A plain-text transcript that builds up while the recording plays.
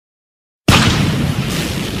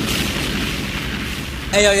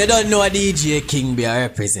Hey yo, you don't know a DJ King be a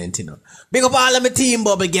represent, you know. Big up all of my team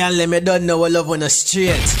bubble girl, them you don't know what love on a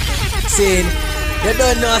straight. Saying, you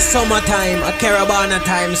don't know a summertime, a Caribana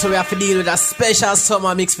time, so we have to deal with a special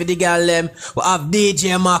summer mix for the girl them. We have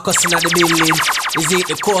DJ Marcus in the building. Is it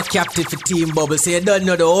the co-captain for Team Bubble? So you don't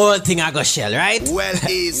know the whole thing I go shell, right? Well,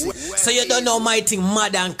 easy. So you don't know my thing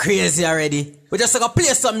mad and crazy already. We just gonna play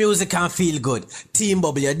some music and feel good. Team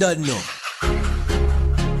Bubble, you don't know.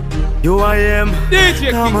 You I am DJ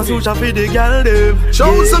Come and switch for the girl them.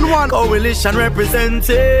 Chosen one. Coalition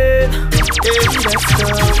represented.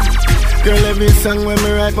 Girl, every song when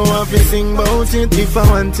me write, me want to sing about it. If I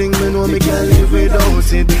want thing, me know me can't live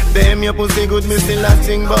without it. Damn, your pussy good, me still a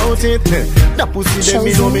sing about it. That pussy, them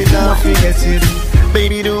me know me not forget it.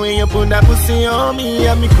 Baby, the way you put that pussy on me,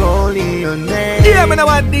 and me calling your name. Yeah, man, I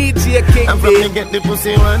want DJ King. And from me get the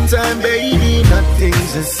pussy one time, baby,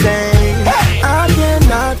 nothing's the same. I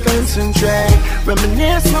cannot concentrate.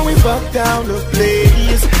 Reminisce when we fuck down the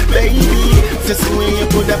place, baby. Just the way you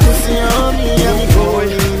put that pussy on me, and me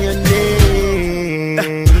calling your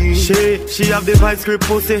name. She have the vice grip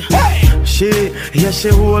pussy. She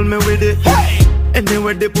hold me with it.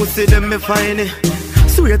 Anywhere the pussy, them me find it.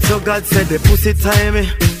 Sweet so God said the pussy time me.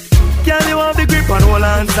 Girl, you have the grip and hold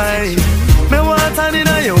on tight. Me want on in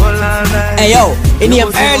your whole night. Hey yo, in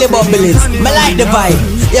your early bubbles, me like the vibe.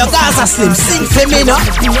 Yo, Gaza Slim, sing for me, no?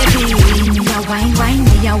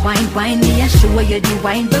 Wine, me a show you the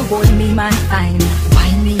wine, but hold me man fine.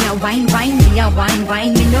 Wine, me a wine,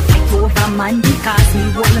 me no fight over man because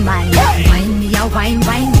me hold mine. Wine, me a wine,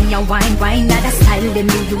 now the style them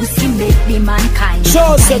me use to make me mankind.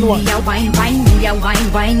 Chosen one. Me a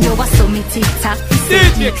wine, you a so me tick-tock,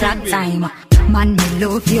 tick-tock time. Man, me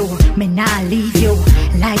love you, me nah leave you.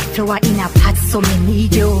 Like flower in a pot, so me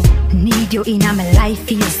need you. Need you in a my life,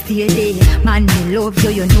 you stay there. Man, me love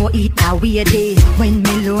you, you know it a weird day. When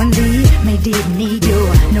me lonely, me did need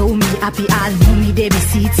you. Know me happy, all know me they be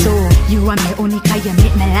see it so. You are my only cause you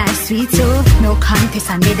make my life sweet so. No contest,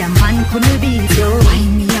 and the man couldn't beat you.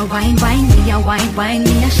 Wine me a wine,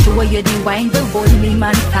 me a show you the wine, but hold me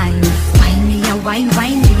man fine. Wine me a wine,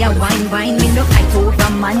 me no fight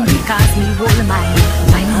over man because me hold mine.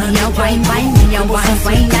 Wine me a wine,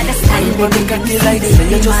 now the style we make me like say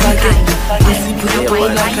you just like it. Wine me a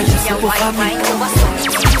wine,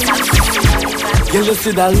 You just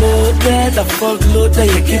see that load there, the fuck load that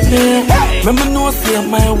you give me. Remember no say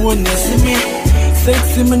my one, you see me.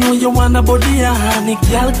 Sexy, me know you want a body and honey.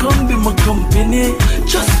 Girl, come be my company.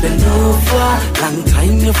 Just bend over, long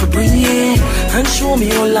time you for bring it. And show me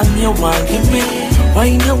how long you want give me. Why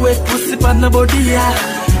you wet pussy on the body, yeah.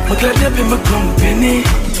 I'm glad you be my company.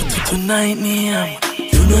 Tonight, me,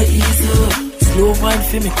 you know easy. Slow wine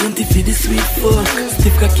for me, 20 for the sweet fuck.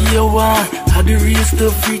 Stiff cocky you want, how the real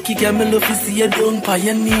stuff freaky. Got me love to see you down by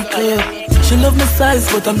your knee club. She love my size,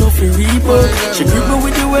 but I'm not for Reebok. She grip me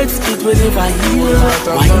with the wet spit whenever I hear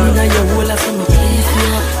her. Wine in your hole, I see me please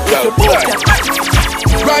you.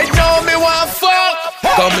 Right now, me want fuck.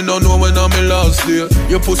 Cause me no know when I'm in last day.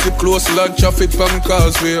 Your pussy close like traffic from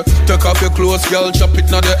causeway. Take off your clothes, girl, chop it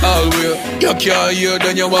now the hallway. You can't hear,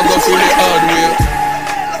 then you want to feel the hard way.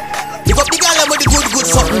 Give up the girl with the good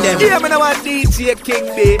something them. Yeah, man, I want DJ King,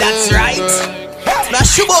 baby. That's right. Now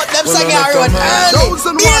shoot out them singing around early.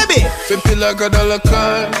 Baby. $50 like a dollar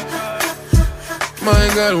coin. My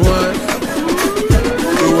girl, why?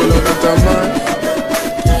 You will look at a man.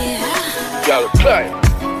 Girl, climb.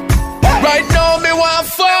 Right now, me want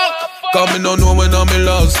fuck. Cause me no know when I'm in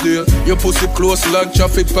last day. Your pussy close like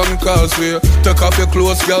traffic from causeway. Take off your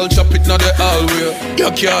clothes, girl, chop it now the hallway.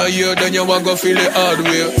 You can't hear, then you want go feel the hard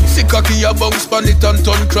way. See cocky, you bounce pan it and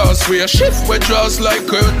turn crossway. Shift where draws like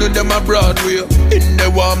curtain, them a Broadway. In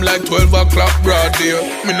the warm like 12 o'clock broad day.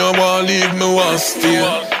 Me no want leave, me want stay.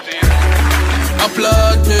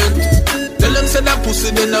 Applaudment. Tell them say that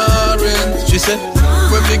pussy then orange. She said,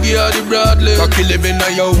 when me give her the Bradley. Cocky living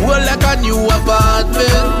on your wall like a new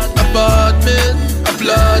apartment.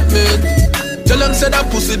 Applaudment. Tell them say that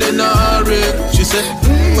pussy then orange. She said,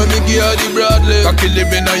 when me give her the Bradley. Cocky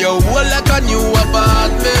living on your wall like a new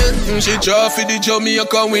apartment. She draw for the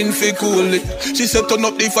Jamaica win fi cool it. She said turn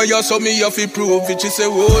up the fire so me have to prove it. She said,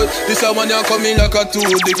 whoa, this a one you coming like a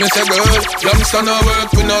toothpick. Me say, girl, youngster no work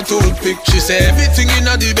with no toothpick. She say, everything in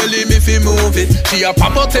the belly me fi move it. She a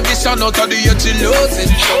pop out every shot out of the head, she lose it.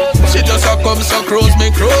 She just a come so close, me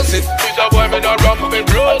cross it. She's a boy, me not run, me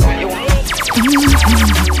bros.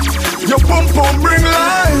 Your pum pum bring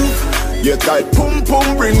life. Your tight pum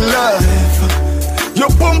pum bring life. Your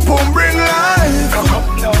pum pum bring life.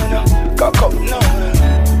 Cock up, no.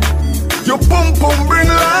 Your pum pum bring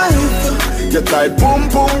life. Your tight pum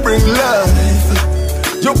pum bring life.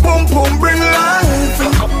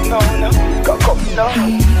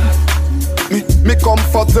 Me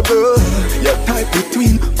comfortable. Your type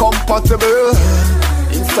between compatible.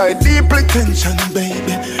 Inside deeply tension,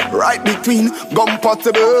 baby. Right between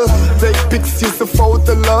compatible. Take pics, use the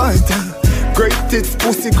photo light. Great tits,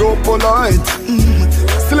 pussy go polite.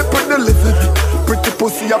 Slip with delivery. Pretty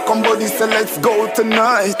pussy, I come body, so let's go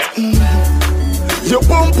tonight. Your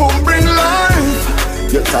pum pum bring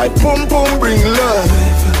life. Your tight pum pum bring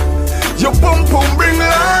life. Your pum pum bring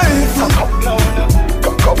life.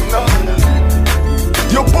 Come now.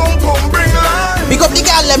 Your pum pum bring life. Pick up the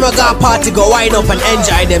girl, let me go party, go wind up and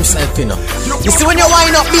enjoy themselves, you know. You see when you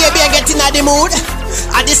wind up, baby, I get in the mood.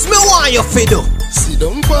 And this me want you to do. See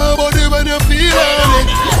don't power body when you feel it.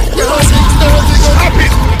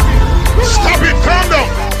 Stop it, calm down.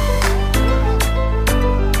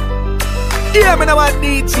 Yeah, me know what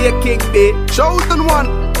DJ King be. Chosen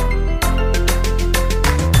one.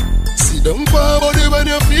 See don't power body when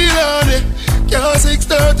you feel it. Can't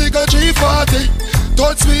 6:30, got 3:40.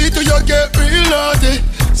 Touch me till you get real naughty.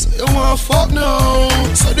 So you want fuck now.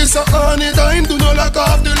 So this a honey time. Do not lock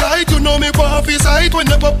off the light. You know me pop his height. When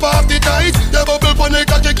you pop off the tight. You bubble pon the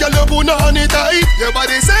cocky, girl, you put on it tight. Your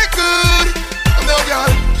body say good. I'm no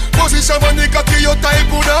girl. Position on the cocky, you type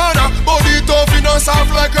banana. Body tough, you know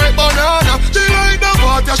soft like ripe banana. She like the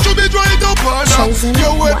water, she be dry up on her.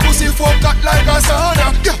 Your wet pussy fuck hot like a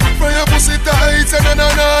sauna. Yeah, from your pussy tight, say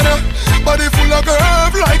na-na-na-na. Body full of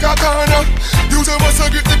curve like a corner. Use your muscle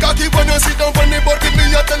grip the cocky when you sit down on the butt. Give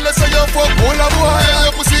me a tell us how you fuck. All a boy,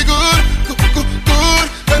 your pussy good, good.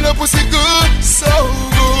 Tell your pussy good, so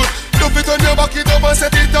good. Dump it on your back, it up and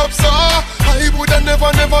set it up, so I woulda never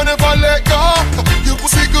let go. Your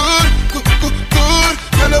pussy good.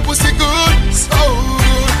 Tell your pussy good, so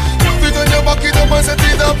good. Dump it on your back, it up and set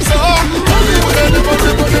it up, so I woulda never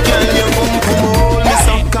Can you hold me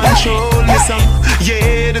some, control me some?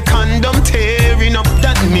 Yeah, the condom tearing up.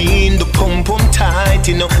 That mean the pum pum tight,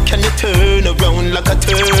 you know. Can you turn around like a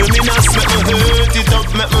terminus? Make me hurt it up,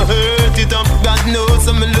 make me hurt it up. God knows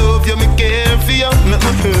I'm in love you, me care for you. Make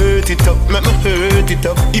me hurt it up, make me hurt it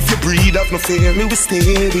up. If you breathe out no fear, me will stay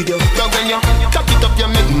with you. Dog when you cock it up, you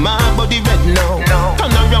make my body red now.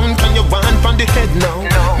 Turn around, can you want from the head now?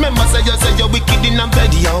 Remember say you're wicked in a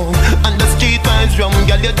bed, yo. And the street vibes wrong,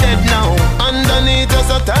 girl, you're dead now. Underneath you're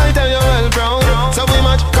so tight and you're well brown. So we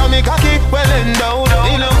match, come me cocky, well endowed.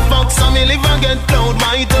 In a fuck, so me live and get cloud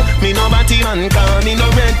white. Me no batty man, call me no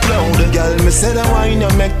red cloud. Girl, me say the wine you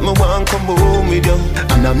make me want come home with you.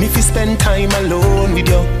 And I'm if you spend time alone with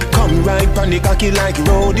you. Come right on the cocky like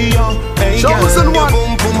rodeo. Hey girl, you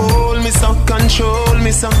boom boom hold me so, control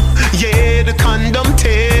me so. Yeah, the condom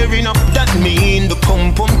tearing up. That mean the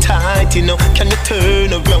pum pum tight, you know. Can you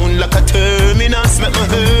turn around like a terminus? Make me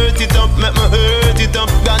hurt it up, make me hurt it up.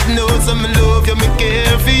 God knows I'm in love you, me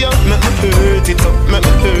care for you. Make me hurt it up, make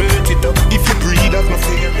me hurt it up. If you breathe out my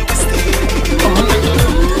fear, me will stay.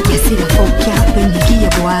 You see the fuck out when you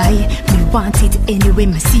hear boy. Me want it anyway,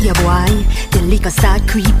 me see a boy. The liquor start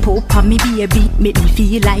creep up on me baby. Make me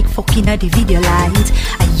feel like fucking at the video light.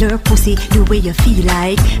 I your pussy the way you feel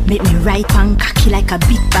like. Make me ride and cocky like a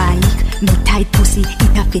big bike. Me tight pussy,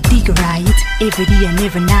 it have to dig right. Every day and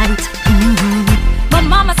every night. My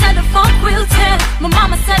mama said the funk will tell. My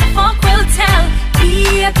mama said the funk will tell.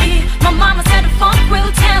 Baby, my mama said the funk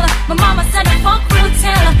will tell. My mama said the funk will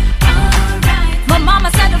tell. Alright. My mama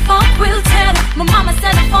said the funk will tell. My mama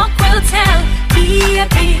said the funk will tell.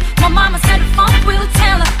 Baby, my mama said the funk will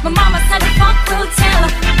tell. My mama said the funk will tell.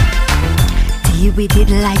 Deal with it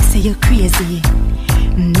like say you're crazy.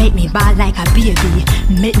 Make me ball like a baby.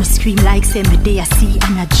 Make me scream like say me day I see.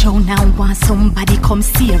 And I drown and want somebody come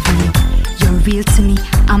save me. You're real to me,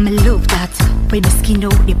 I'ma love that. When you skin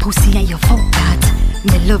out the pussy and you fuck that.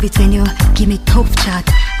 Me love it when you give me tough chat.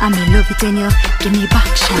 I me love it when you give me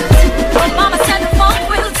back shot. My mama said the funk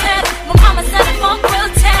will tell. My mama said the funk will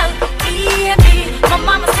tell. Baby, my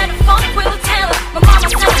mama said the funk will tell. My mama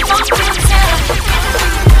said the funk will tell.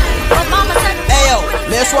 My mama said the Hey yo,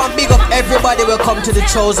 me just want big up everybody will come to the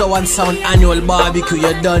Chosen One Sound annual barbecue.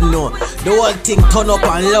 You don't know. The whole thing turn up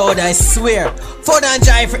and loud, I swear. Fun and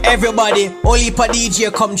joy for everybody. Only for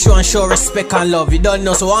DJ come through and show respect and love. You don't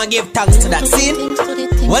know, so I want to give thanks to that scene.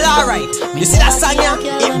 Well, alright. You see that song here?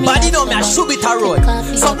 If body know me, I should be a road.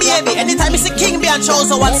 So baby, anytime you see King be and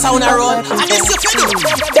Chosen One Sound a road, and this you feel do.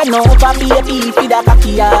 Then over baby, feed a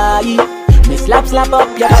cocky eye. Me slap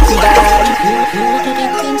up your body die.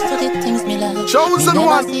 To the things me love. Chosen me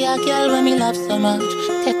one. Never see a girl when me love so much.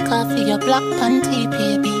 Take off your black panty,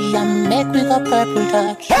 baby, and make me go purple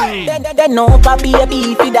touch. Then over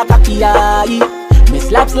baby, feed a cocky eye. Me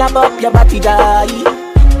slap up your body die.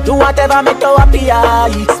 Do whatever make you happy,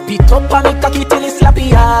 aye. Spit up and make cocky till it's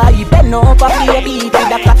slappy, aye. Bend over, baby, with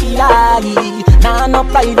the cocky, aye. Nah, no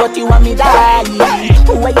pride, what you want me die.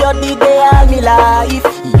 Where you did they all me life.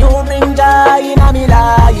 You bring joy in a me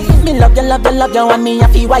life. Me love you, and me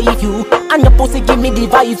happy wife you. And your pussy give me the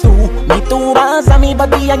vibe too. Me two bands and me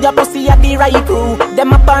body and your pussy at the right crew.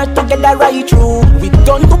 Them apart together right through. We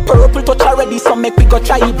done to purple touch already, so make we go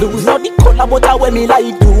try blues. Now the color but I wear me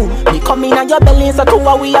like do. Me come in on your belly, so to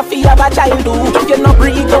a we a fi have a child do. You no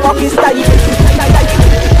breathe, you walk his style.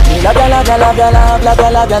 Me love you,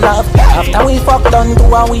 love. After we fuck done, to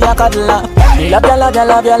a we a cuddle up. Me love you.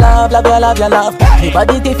 Me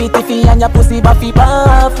body tiffy and your pussy buffy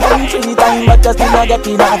puff. 1-3 times, but just still not get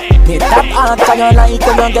enough. Me tap hard, so you like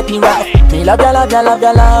when you get it rough. Me love you, love. Me love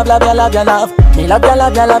you.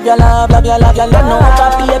 You know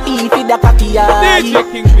what baby feed the cocky eye.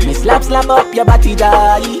 Me slap up your body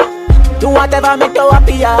die. Do whatever make you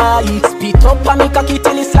happy, aye. Spit up and make cocky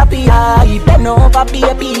till it's slappy, aye. Bend over,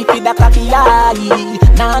 baby, feed the cocky, aye.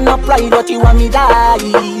 Nah, no pride, what you want me die.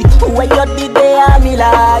 Where you did they all me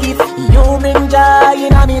life. You bring joy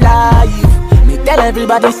in a me life. Me tell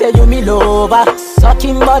everybody say you me lover.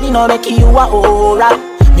 Sucking body no make you a aura.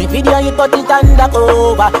 Me video you put it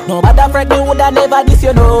undercover. Nobody afraid me woulda never this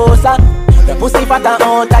you know, sir. The pussy fat and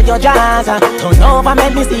out of your jazz. Turn over,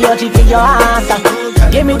 make me see your cheek in your ass.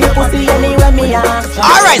 Give me the pussy anywhere me ask.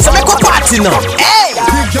 Alright, so make a party now. Hey!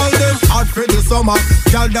 Big girl them hot for the summer.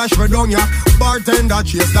 Girl dash for down ya. Bartender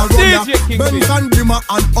chase the rum ya. Benz and Dimmer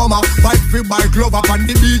and Hummer. Bike free by glove up on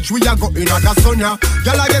the beach. We a go in at the sun ya.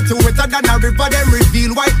 Girl I get to wetter than a river. Them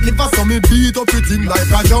reveal white liver. So me beat up it in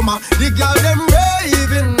like a drummer. The girl them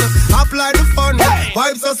raving. Apply the fun.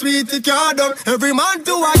 Vibes so sweet it can't done. Every man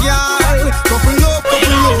to a girl. Couple up.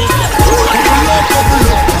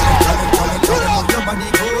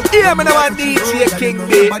 Yeah, man, I want DJ King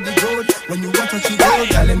B. When you watch what she roll,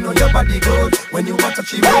 tell him know your body good. When you watch what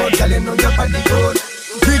she roll, tell him know your body good.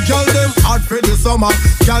 Big girl them hot for the summer.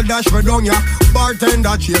 Girl dash for down ya.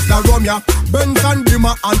 Bartender chase the rum ya. Benz and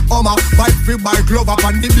Dimmer and Hummer. Bike free by glove up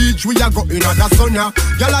on the beach. We a go in at the sun ya.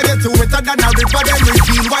 Girl I get to wetter than a river. Them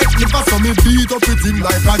reveal white liver. So me beat up it in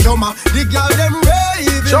like a drummer. The girl them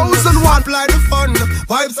raving. Chosen one. Apply the fun.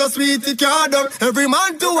 Vibes so sweet it can't done. Every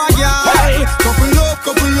man to a girl. Couple up.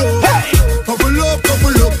 Every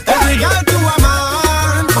girl to a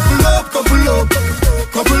man. Couple up.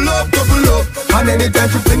 And anytime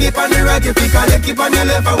she fling it on the right, you pick and keep on your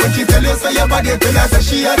left. And when she tell you so your body, tell her say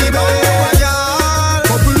she a the best.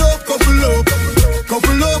 Couple up. Tell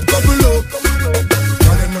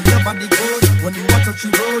them know your body good. When you watch what she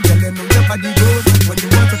roll, tell them know your body good. When you watch what she roll, tell them know your body good. When you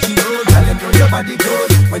watch what she roll, tell them know your body good.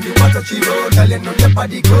 When you watch what she roll, tell them know your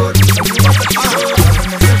body good.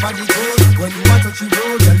 When you watch what she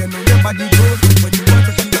roll, tell them know your body good. When you watch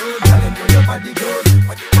what she roll, tell them know your body good.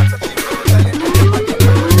 When you watch what she roll, tell them know your body good.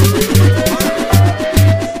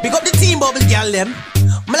 Big up the team bubble girl them.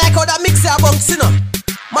 Me like how that mix a bunks, you know.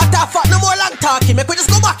 Matter of fact, no more long talking. Make we just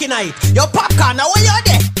go back in night. Yo popcorn, now where you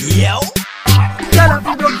there? Yo. Girl, I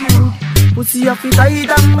feel good. Pussy a fit tight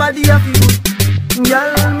and body a feel good.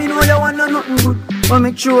 Girl, me know you want nothing good, but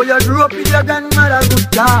make sure you grow up with your grandmother good.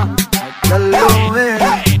 Yeah. Girl,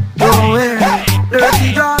 don't wear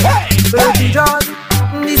dirty jaws.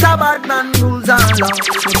 This a bad man rules and law. You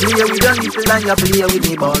play with your nipple and you play with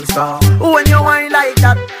me ball star. When you whine like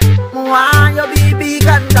that, why you be big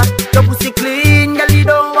and that? Your pussy clean, girl, you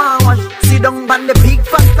don't want wash. Sit down on the big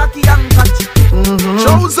fat cocky and catch.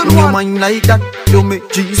 Chosen when one. you mind like that, you make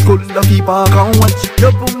G's cool, the people can watch.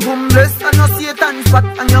 Your boom boom dress and your Satan spot,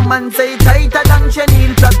 and your man say tighter than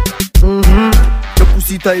chenille plot. Your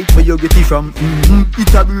pussy tight where you get it from.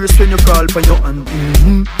 It a brace when you crawl for your hand.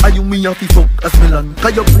 And you me have to fuck as melon.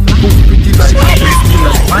 Cause your boom boom pretty like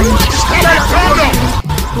mine.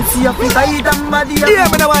 Pussy a fit tight and body a Yeah,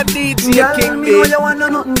 man, I want DJ King me know B. you want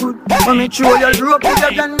nothing good, but make sure you grow up with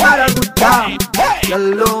your grandmother good.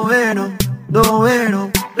 Girl, don't wear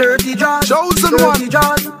no dirty jaws. Chosen one.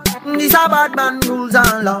 This a bad man rules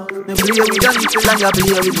and law. Me play with your nipple and you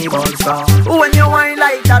play with me ball star. When you whine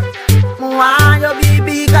like that, why you be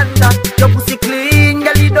big and that? Your pussy clean,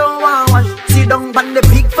 girl, you don't want wash. Sit down on the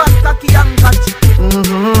big fat cocky and catch.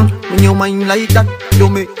 When you mind like that, you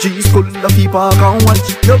make G's cool, the people can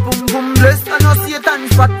watch. Your boom boom dress and your Satan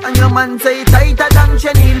spot, and your man say tighter than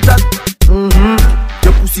chenille plot.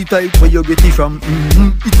 Your pussy tight where you get it from.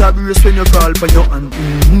 It a brace when you crawl for your hand.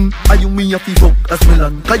 And you me have to fuck as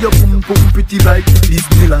melon. Cause your boom boom pretty like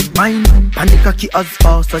Disneyland. Mine, and the cocky as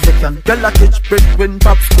fast as you can. Girl a catch breath when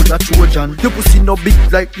pops could a Trojan. Your pussy no big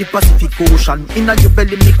like the Pacific Ocean. Inna your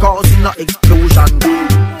belly me causing a explosion.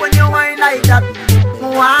 When you whine like that,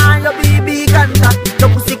 why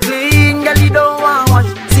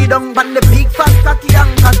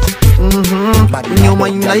When you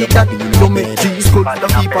mind like that, you make cheese good to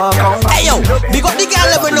keep her count. Hey yo, big up the girl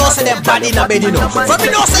let me know say them body in a bed, you know. From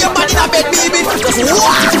me know say your body in a bed, baby. Just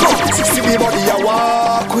walk up. See the body you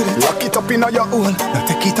walk with it. Lock it up in your hole, now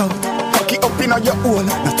take it out. Cock it up in your hole,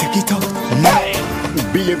 now take it out.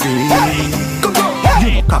 Baby,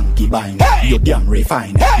 you concubine, you damn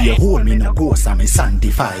refine. You hold me no ghost and me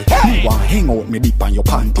sanctify. Me want hang out me deep on your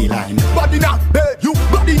panty line. Body na bed, you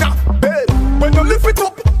body na bed. When you lift it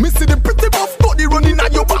up, me see the pretty buff body running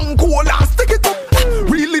at your bank hole and stick it up.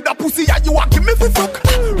 Really that pussy are you walking me for fuck?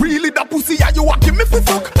 Really that pussy are you walking me for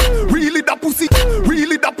fuck? Really that pussy,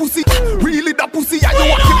 really that pussy, really that pussy are you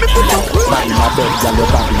walking me for fuck? Body na bed, girl, your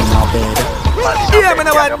body na bed. Yeah, man,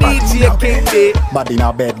 I want DJ King B. Body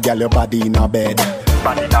na bed, girl, your body na bed.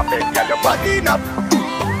 Body na bed, girl, your body na.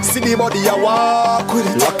 See the body you walk with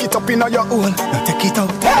it. Lock it up in your hole, now take it out.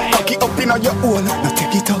 Cock it up in your hole, now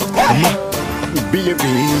take it out. Baby,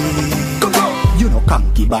 you know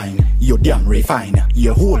concubine, you damn refine.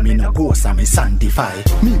 You hold me no ghost and me sanctify.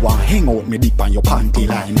 Me want hang out me deep on your panty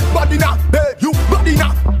line. Body na bed, you body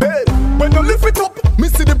na bed. When you lift it up, me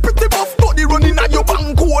see the pretty buff body running at your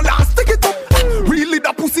bank hole and stick it up. Really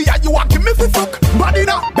that pussy are you walking me for fuck? Body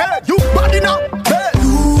na bed, you body na bed.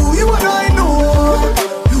 You and I know.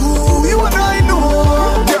 You and I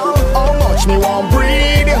know. Girl, how much me want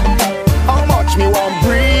breed? How much me want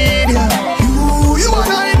breed? You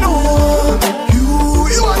and I know.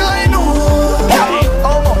 You and I know. Girl,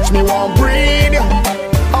 how much me want breed?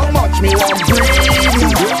 How much me want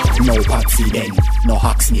breed? No patsy then, no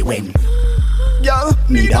hacks me when. Girl,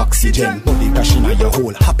 need oxygen. Body crashing on your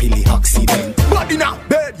hole, happily accident. Body na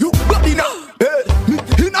bed, you body na bed.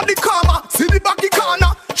 Inna the karma, see the backy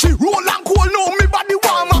corner. She roll and cool, know me body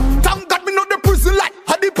warmer. Thank God me know the prison like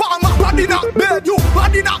had the palmer. Body na bed, you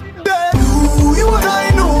body na bed. You and I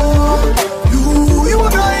know. You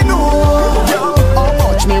and I know. Girl, how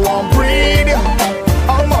much me want breed?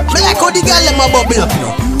 How much me like how the girl let my bubble up, you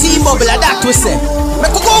know. Team bubble, that we say. Me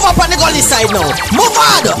could go over on the gully side now. Move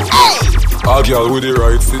on, hey. A girl with the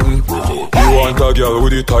right sitting. You want a girl with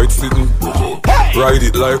the tight sitting. Ride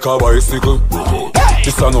it like a bicycle.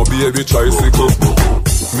 This a no baby tricycle.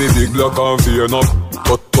 Me big black and vein up.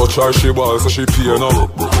 Touch her she ball so she pain up.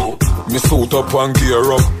 Me suit up and gear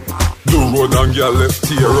up. Do road and girl left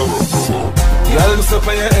tear up. Girl do step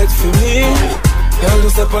on your head for me. Girl do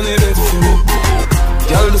step on your head for me.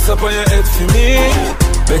 Girl do step on your head for me.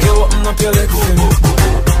 Beg you open up your leg for me.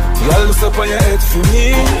 Girl do step on your head for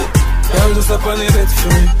me. Girl, just up on your head for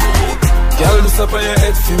me. Girl, just up on your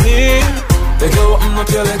head for me. Take you open up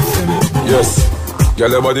your leg for me. Yes,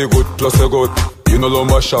 girl, your body good plus you good. You know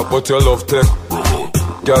lumber shop but you love tech.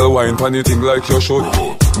 Girl, wine pan anything like you should.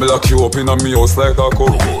 Me lock you up in a me house like a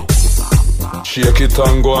cook. Shake it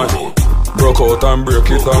and go on. Broke out and break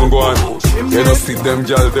it and go on. You don't see them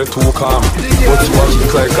girl, they too calm. But you watch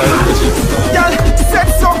it like I'm rigid. Girl,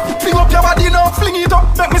 sex up, fling up your body now, fling it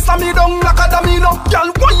up. Make me slam me down like a domino.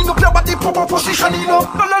 Girl, wind up your body, pop up position, you know.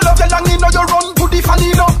 No love you long, you know you run to the fan,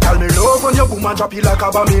 you know. Girl, me love when your boom and drop it like a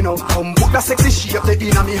bambino. Come put that sexy shape, the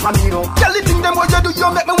inna me hand, you know. Girl, the thing them what you do, you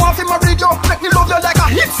make me want to marry you. Make me love you like a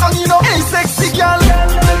hit song, you know. Hey, sexy girl,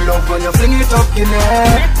 me love when you fling it up in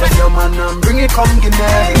there. When your man and bring it come in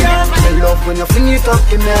there. Me love when you fling it up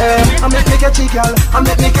in there. I make me catchy girl, I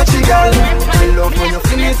make me catchy girl. Me love when you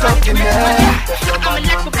fling it up in there. Your man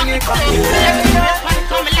and bring it come in there.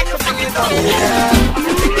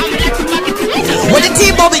 When the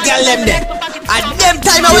team bubble girl them there, at them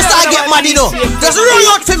time I will start get mad, you know. Just roll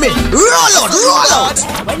out for me, roll out, roll out.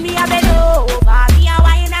 When me a bend over, me a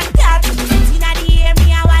wine and cut. Inna the air,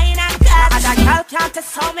 me a wine and cut. And a girl can't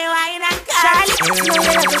tell me wine and cut. Charlie, no you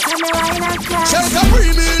love to tell me wine and cut. Shake a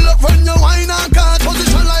premium look when you wine and cut.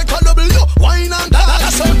 Position like a W, wine and cut.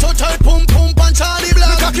 That's how to tight, pump, pump and Charlie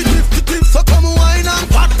Black. Me cocky tip, so come wine and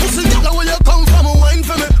cut. Pussy, now where you come from, wine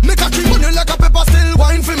for me. Me cocky money like a pepper, still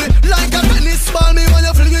wine for me. Like a tennis ball, me when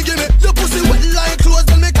you fling it, give me. Your pussy wet like clothes,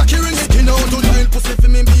 then me cocky ring it. You know to tight pussy for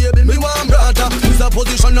me, baby, me want brother. This a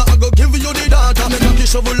position I go give you the data. Me cocky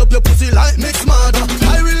shovel up your pussy like mix smarter.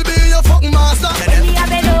 I will be your fucking master. When me a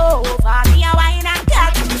bend over, me a wine and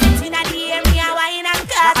cut. Inna the air, me a wine and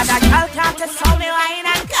cut. And a girl can't tell me wine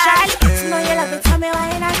and cut. Charlie, no you love to tell me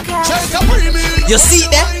wine and cut. You see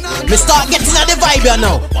that? Me start getting at the vibe here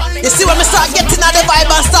now. You see when me start getting at the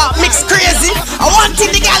vibe and start mix crazy? I want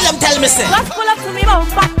thing the girl them tell me say. Just pull up to me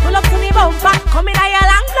bumper, pull up to me bumper. Come in a your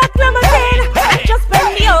long black limousine. Just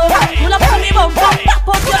bend me over, pull up to me bumper.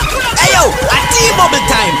 Pop up your. Hey yo, a team bubble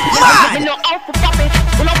time. Man. Me know how to pop it.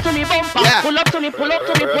 Pull up to me bumper, pull up to me, pull up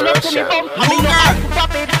to me, pull up to me bumper. Me know how to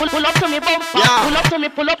pop it. pull up to me bumper. Pull up to me,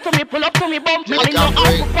 pull up to me, pull up to me bumper. Me no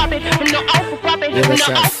out for profit, me no out for profit, me no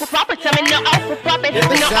out for profit, me no out for profit,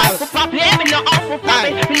 me no out for profit, me no out for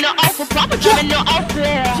profit, me no out for profit, me no out for.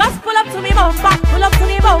 Just pull up to me bumper, pull up to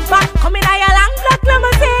me bumper. Come in a long black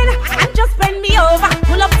limousine and just bend me over.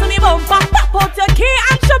 Pull up to me bumper, pop out your key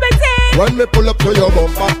and shove it in. When me pull up to your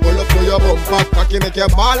bumper, pull up to your bumper, cocky make you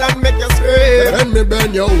ball and make you scream. Then me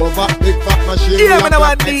bend you over, big fat machine. Yeah, man, I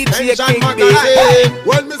want DJ King B.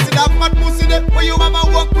 When me see that fat pussy there, where you mama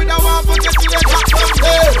walk with a one for get to your top down.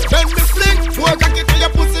 Then me fling, more cocky to your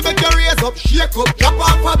pussy, make you raise up, shake up, drop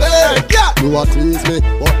off a bed. Yeah, you a tease me,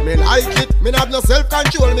 but me like it. Me have no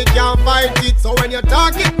self-control, me can't fight it. So when you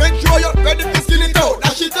talk it, make sure you're ready to skin it out.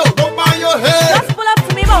 Dash it out, up on your head. Just pull up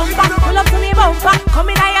to me bumper, pull up to me bumper. Come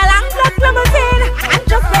in a long black limousine and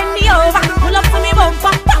just bend me over. Pull up to me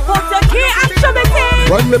bumper, pop out your key and shove it in.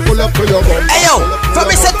 When me pull up to your bumper. Hey yo, from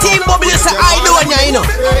me say Team Bubble, you say I don't know.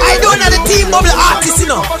 I don't know the Team Bubble artist, you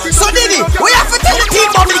know. So Diddy, we have to tell the Team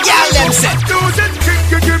Bubble girl them say. Use it, grip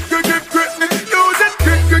me. Use it,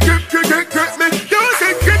 grip me. Use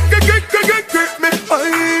it, grip me.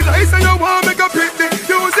 I say you want me go pick me.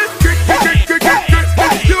 Use it, grip me. Use it, grip me.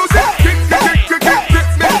 Use it, grip me.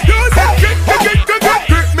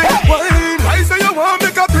 I say you want me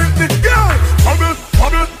go pick me. Yeah, bubble.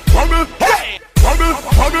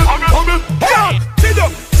 Yeah, sit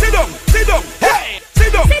down.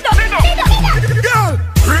 Yeah,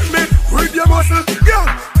 grip me with your muscle. Yeah,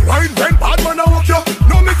 wine when bad man a walk you.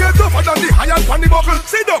 No me get tougher than the iron pan the buckle.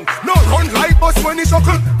 Sit down, no run like bus when he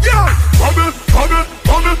suckle. Yeah, bubble.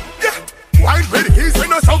 Yeah, wine when he's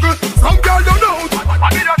in a struggle. Some girl don't know.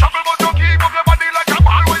 Body a struggle, but you keep up your body like a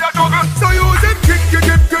ball when you juggle. So use it, grip me.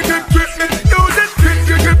 Use it, grip me. Use it,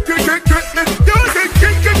 grip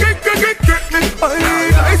me.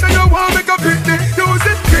 I say you want me go pick me. Use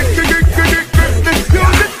it, grip me. Use it, grip me.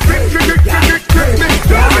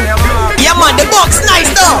 Yeah man, the box nice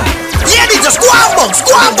though. Yeah, they just go on box.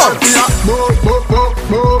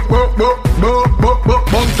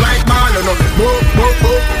 Bounce like Marlon.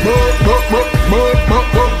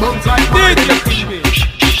 Bounce like Marlon.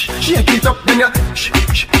 Shake it up then you.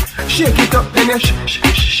 Shake it up then you.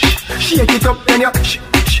 Shake it up then you.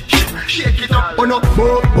 Shake it up. Oh no.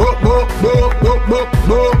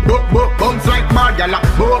 Bounce like Marlon.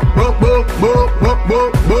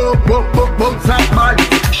 Bounce like Marlon.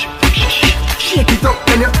 Shake it up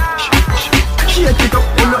then you. Shake it up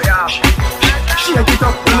then you. Shake it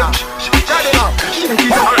up then you. Shake it up.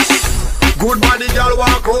 Good body girl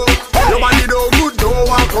walk out. Your body no good, don't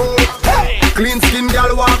walk out. Clean skin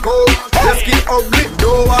girl walk out. Your skin ugly,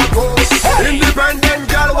 don't walk out. Independent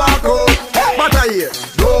girl walk out. But I hear,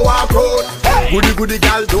 don't walk out. Goody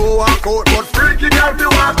girl don't walk out. But freaky girl do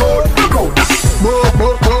walk out. Look out.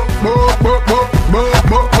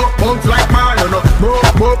 Bounce like Marlon.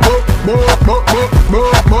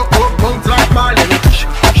 Bounce like Marlon.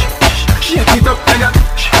 Shake it up and ya.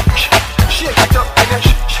 Shake it up and ya.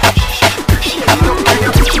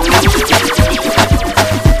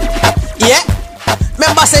 Yeah,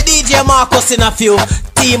 remember say DJ Marcus in a few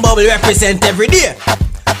Team Bubble represent every day.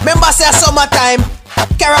 Remember say summertime,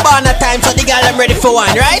 Caribana time, so the girl them ready for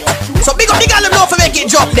one, right? So big up the girl them know for make it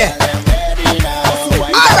drop there.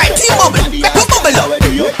 Alright, Team Bubble, make a bubble up.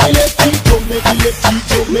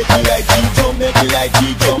 Make it like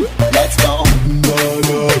G-jump. Let's go.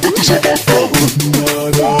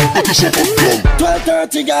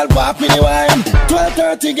 12:30 gal walk me the wine.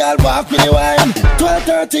 12:30 gal walk me the wine.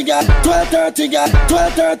 12:30 gal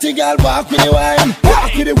walk me the wine.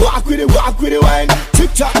 Walk with the wine.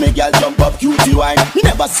 TikTok me gal jump up cutie wine. You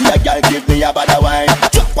never see a gal give me a bad wine.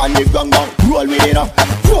 Drop on the ground now, roll with it up.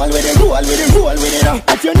 Roll with it up.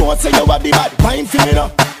 If you know say you have the bad wine for me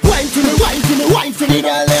now. Wine for me,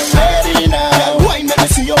 girl, I'm ready now. Wine, let me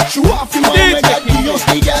see you show off your wine. When God do you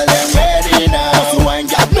see, girl, I'm ready now. So wine,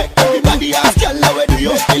 God, make everybody ask, girl, now where do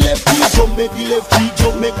you make the left knee jump, make the left knee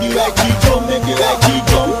jump, make the right knee jump, make the right knee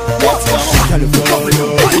jump. Let's go.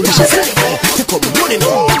 Come running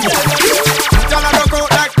on. Girl, I don't go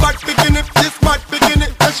like bad bikini. This bad bikini,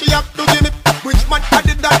 and she have to give me. Which man I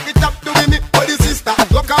did that? It have to be me. But the sister,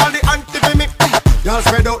 look all the auntie for me. Y'all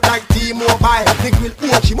spread out like T-Mobile. Think we'll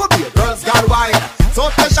watch him up here. Girls gone wild. So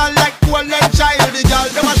special like cool and child. The girl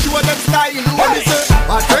them a show them style. What me say?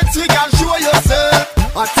 A sexy girl show yourself.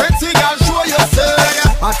 A sexy girl show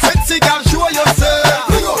yourself. A sexy girl show yourself.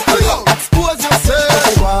 Bring out, expose yourself.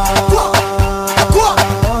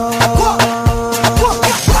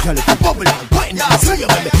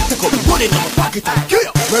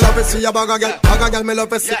 to see a bag of girl me love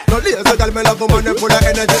to see. No lazy girl me love woman them full of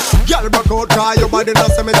energy. Girl back out, cry your body no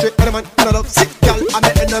symmetry. Any man no love sick girl, I'm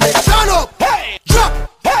the enemy. Stand up, hey, drop,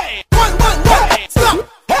 hey, one, stop,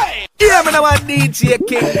 hey. Yeah, me now want DJ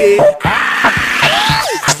King B.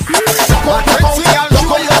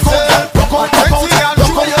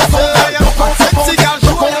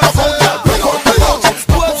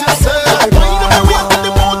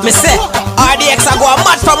 Me say, RDX I go a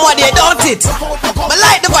mad from what they don't it. Me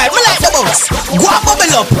like the vibe, me like the bounce. Go up,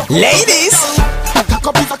 bubble up, ladies. Cock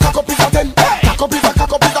up is a 10. Cock up is a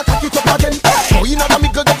cock it up again. Oh, you know the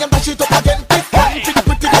middle, they can mash it up again. Pretty,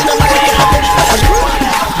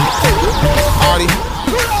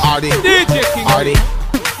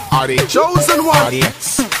 Ardy, chosen one.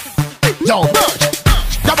 RDX. Yo, Bird.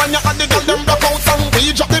 The one you had the girl them broke out from.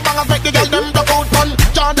 We drop the bangers make the girl them broke out from.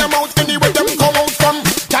 Jar them out anyway them come out from.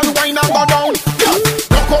 Can wine and go down.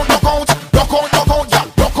 Rock out, yeah. Rock out, yeah.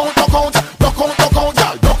 Rock out, yeah. Rock out,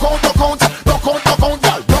 yeah.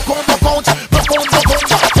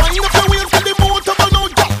 Wine up the wheels till the motor burn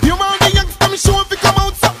out, yeah. You man the young them show if you come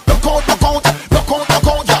out, sir. Rock out, yeah. Rock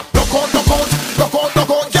out, yeah.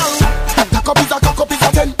 Cock up is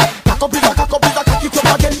a 10. Cock up is a cock it up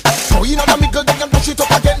again. Oh, you know the middle they can mash it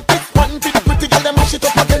up again. One pretty girl them mash it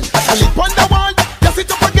up again. And it on the wall, yes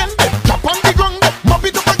it up again. Drop on the ground, mop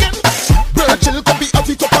it up again. Virgil could be at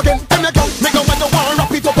it up again. Them the girl, make a when the wall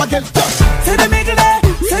wrap it up again. Say the middle there,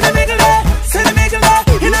 say the middle there, say the middle there,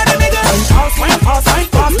 in the middle. Pass.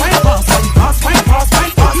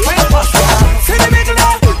 Say the middle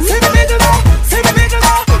there, say the middle there, say the middle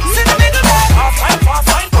there, say the middle there.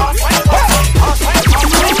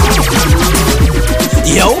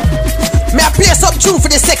 Yo, me I play some tune for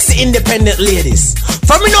the sexy independent ladies.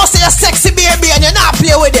 For me know say you're sexy baby and you're not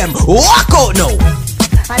play with them. Walk out now.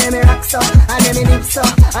 I am a rock so, I am a dip so,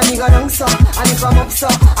 I am a go down so, I am a come up so,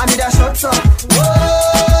 I am a dash out so.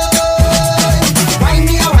 Wine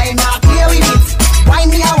me a wine now, play with it.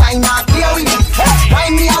 Wine me a wine now, play with it.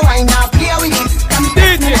 Wine me a wine now, play with it. Come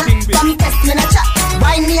test me na chat.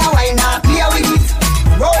 Wine me a wine now, play with it.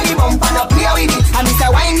 Roll the bump and play with it. I me say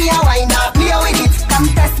wine me a wine now, play with it. Come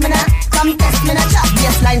test me na chat.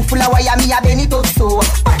 Baseline full of wire, me a bend it up so.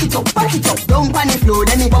 Pack it up, don't panic flow.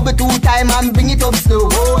 Then me bubble 2 times and bring it up slow.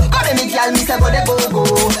 Go de me girl, me say go de go.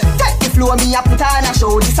 Take the flow, me a put on a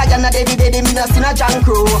show. This a Jana Devi, me no see no junk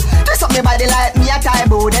crow. Twist up me body like me a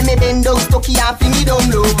Tybo. Then me bend down stucky and fling me down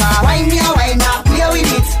low. Wine me a wine now, play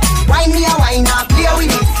with it. Wine me a wine now, play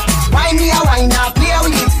with it. Wine me a wine now, play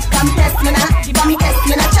with it. Come test me na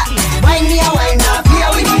chat. Wine me a wine now, play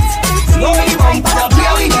with it. Roll the bump and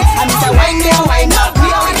play with it. And me say wine me a wine now,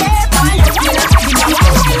 play with it. Come test me na chat.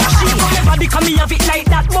 Body come me have it like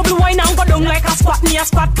that. Bubble wine and go down like a squat. Me a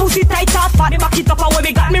squat, pussy tight off. Body back it up away.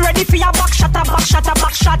 We got me ready for your back shot. Watch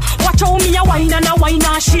how me a wine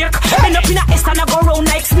and shake. End up in a S and I go round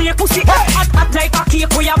like snake. Pussy hot like a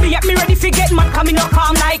cake. We a be me ready for get mad. Coming up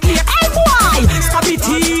calm like cake. Hey boy, stab it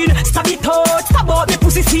in, stab it out. Stab out me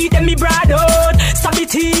pussy seed and me broad out. Stab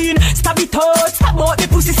it in, stab it out. Stab out me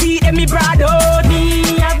pussy seed and me broad out. Me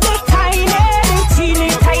a the tiny, teeny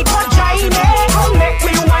tight vagina. Come make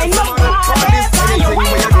me wine up. You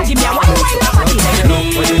wine up, give me a wine up. Me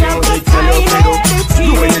a the tiny,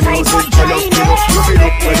 teeny tight vagina.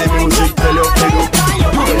 When the music tell you,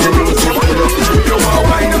 if you want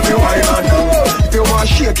wine, if you wine and do. If you want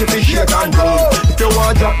shake, if you shake and do. If you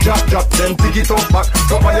want drop, then pick it up back.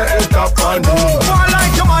 Come on your head top and do. More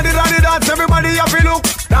like your body, dance, everybody have to look.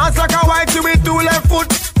 Dance like a white with 2 left foot.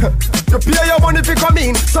 You pay your money if you come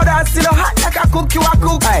in, so that's still hot like a cook, you a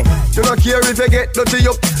cook. Aye. You don't care if you get dirty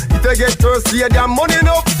up. If you get thirsty, you damn money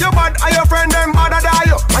enough. Your bad and your friend them harder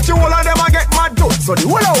than you. But you all of them a get mad too. So the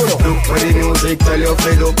whole of them. Look when the music tell you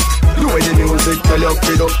fed up. Do when the music tell you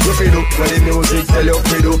fed up. You fed up when the music tell you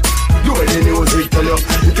fed up. Do when the music tell you.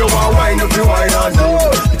 If you want wine, if you wine and do.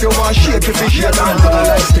 If you want shake, if you shake and do.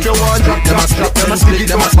 If you want drop, then pick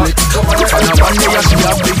it up back. Come on, one day you see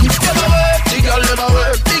a big. The girl them a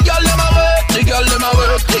work, the girl them a work, the girl them a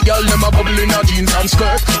work, the girl them a bubble in her jeans and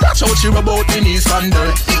skirt. That's how she rub out the knees and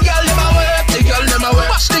dirt. The girl them a work, the girl them a work,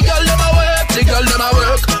 watch the girl them a work, the girl them a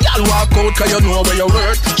work. Girl walk out 'cause you know where you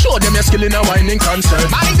work. Show them your skill in a whining concert.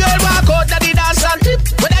 My girl walk out to the dance and tip.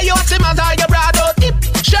 Whether you see man or you broad out tip.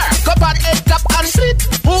 Sure, cup and head top and slip.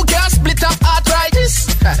 Who can split up arthritis?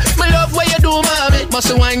 Me love what you do, mommy.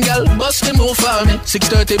 Bust a wine, girl, bust the move for me.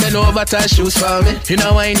 6:30 bend over, tie shoes for me. You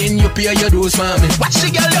know whining, you pay your dues for me. Watch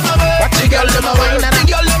the girl them a work, watch the girl them a wine, and the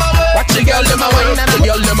girl them a work. Watch the girl them a wine, and the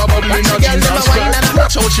girl them a bubble in her jeans and skirt.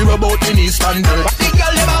 Watch how she rub out the knees and dirt. Watch the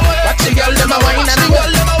girl them a work, watch the girl them a wine, and the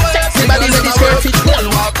girl them a work. Sexy body with the skirt fit.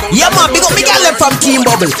 Yeah man, big up me girl from Team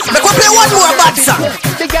Bubble. Make we play one more bad song.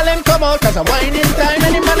 The girl them come out cause I'm whining time.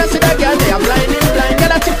 Any man I see that girl, they are blinding blind.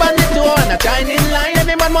 Girl I tip on the door and a shining line.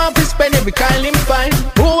 Any man want to spend every kind him fine.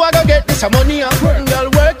 Who I go get this money up?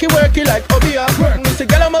 Girl worky like Obia. This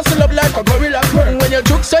girl I muscle up like a gorilla. When you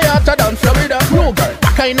juke so you hotter than Florida. No girl,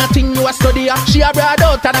 what kind of thing you a study? She a broad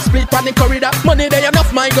out and a split on the corridor. Money there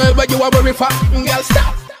enough my girl, but you a worry for. Girl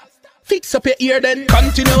stop. Fix up your ear then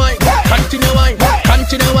continue wine, continue wine,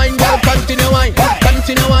 continue wine, girl, continue wine,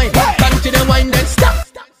 continue wine, continue wine, then stop.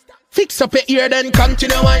 Fix up your ear then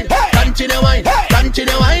continue wine, continue wine,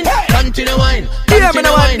 continue wine, continue wine,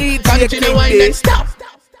 continue wine, continue wine, then stop.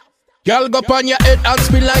 Girl go on your head and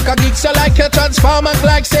spin like a gixer, like a transformer,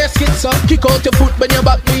 like say schizo. Kick out your foot when you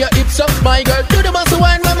back to your hips up. My girl, do the muscle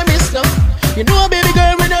wine when me miss now. You know baby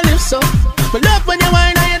girl when you lips up. But love when you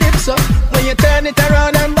wine and your dips up. When you turn it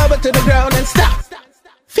around and bubble to the ground and stop.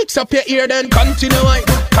 Fix up your ear then continue wine,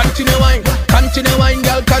 continue wine, continue wine,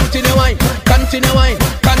 girl, continue wine, continue wine,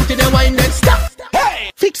 continue wine, then stop.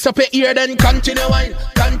 Hey! Fix up your ear then continue wine,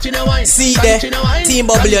 continue wine. See there, Team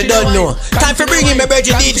Bubble you don't know. Time for bringing my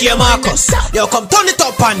virgin DJ Marcus. Yo, come turn it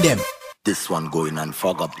up on them. This one going and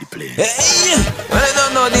fog up the place. Hey. Well, I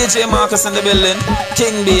don't know DJ Marcus in the building.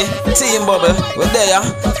 King B, Team Bubble, we're there.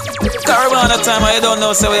 Caribana time, I don't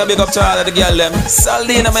know, so we are big up to all of the girl them.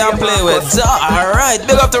 Saldina may I play with. Alright,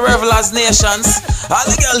 big up to Revelers Nations. All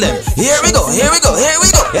the girl them. Here we go, here we go, here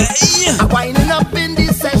we go. Hey. I'm winding up in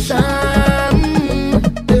this session.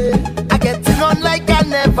 I get it on like I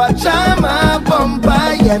never jam a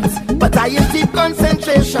bumper yet. But I in deep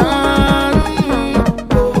concentration.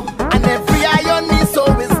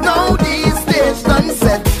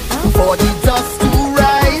 For the dust to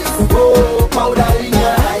rise, oh, powder in your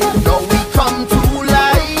eye. Now we come to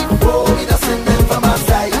life, oh, we just send them from our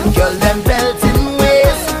side. Girl, them belt in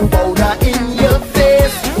waist, powder in your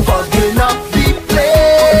face, fogging up the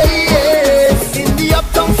place. In the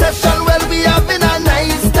uptown session, well, we having a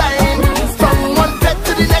nice time. From one bed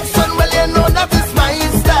to the next one, well, you know that is my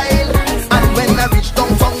style. And when I reach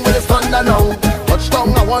downtown, well, it's thunder now. Touchdown,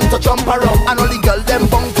 I want to jump around. And only girl, them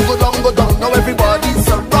bong to go down, go down. Now everybody's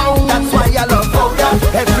around. That's why I love powder.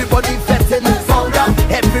 Everybody vetting it powder.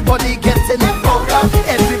 Everybody getting it powder.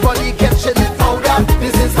 Everybody catching it powder.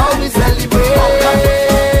 This is how we celebrate powder.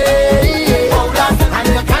 And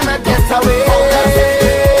you cannot get away powder.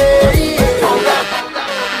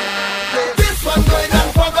 This one going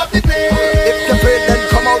and fog up the place. If you're afraid then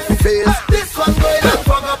come out the face. This one going and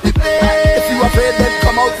fog up the place. If you're afraid then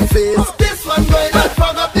come out the face. This one going and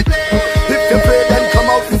fog up the place. If you're afraid then come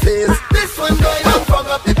out the face. This one going and fog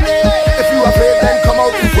up the place. If you afraid, then come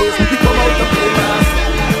out the face. We come out the play mask.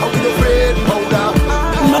 I'm afraid, powder.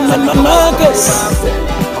 Marcus.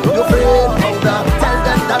 I'm afraid, powder. Tell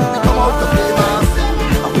them that we come out the play mask.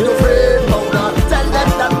 I'm afraid, powder. Tell them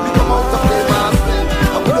that we come out the play mask.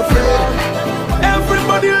 I'm afraid.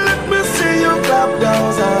 Everybody, let me see you clap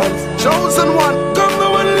those hands. Chosen one, come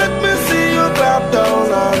now and let me see you clap those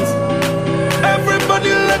hands.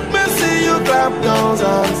 Everybody, let me see you clap those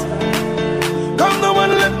hands. Come now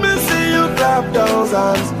and let me see you clap those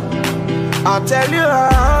hands. I'll tell you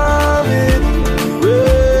how it,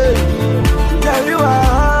 wait. Tell you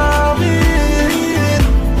how it.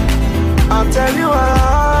 I'll tell you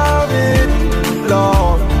how it,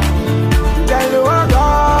 Lord. Tell you I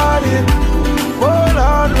got it. Oh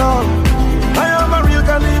Lord, Lord. I am a real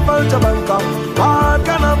carnival to Bangkok. Hard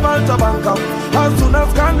carnival to Bangkok. As soon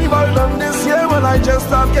as carnival done this year, well I just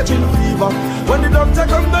start catching fever. When the doctor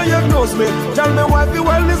come diagnose me, tell me what the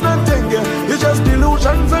world is not thinking. It's just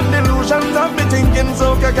delusions and delusions of me thinking,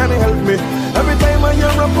 so can you help me? Every time I hear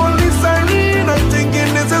a police siren, I'm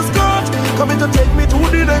thinking this is God coming to take me to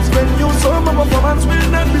the next venue, so my performance will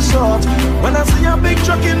not be short. When I see a big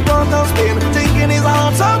truck in Port of Spain, thinking it's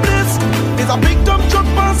out of bliss. It's a big dump truck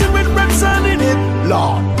passing with red sand in it.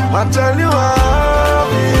 Lord, I tell you how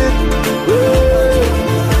it,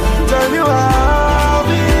 tell you how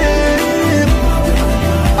it,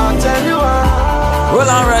 I tell you how. Well,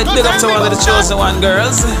 alright, big up to all of the chosen one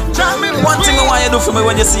girls. One thing I want you to do for me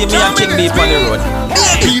when you see me and King B on the road.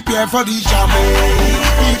 Prepare for the jamming,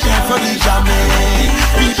 prepare for the jamming,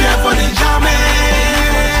 prepare for the jamming.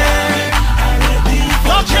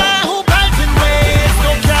 Don't care who bites and ways,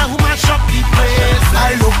 don't care who mash up the place.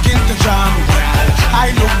 I look into jam,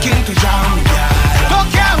 I look into jam. Don't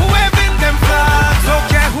care who waving them flags, don't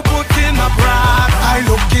care who put in a brag. I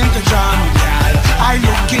look into jam, I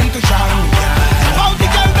look into jam. How the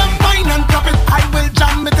girl them wine and drop it, I will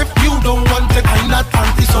jam it if you don't want it. I'm not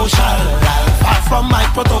antisocial, far from my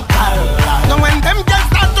protocol. Now when them girls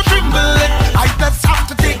start to tremble it, I just have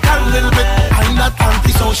to take a little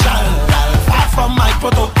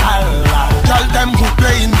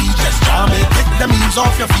the means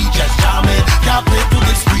off your feet, just jam it. Can't play to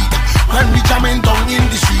the street. When we jamming down in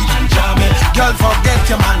the street and jam it. Girl, forget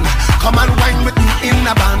your man. Come and wine with me in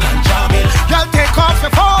a band and jam it. Girl, take off your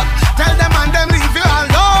phone. Tell them and them leave you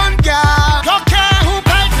alone, girl. Don't care who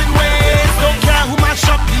bites in ways. Don't care who mash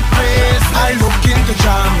up the place. I look into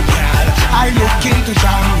jam, girl. I look into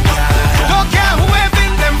jam, girl. Don't care who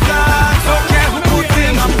waving them flags. Don't care who put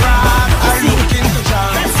in a brag. I look into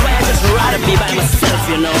jam. That's why I just rather be by myself,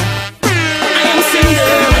 you know. I am single,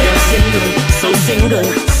 so single,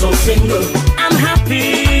 so single. I'm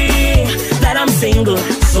happy that I'm single,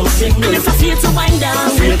 so single. And if I feel to wind down,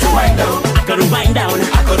 I could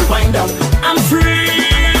wind down. I'm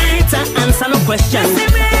free to answer no questions,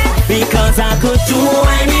 because I could do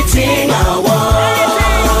anything I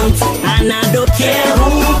want, and I don't care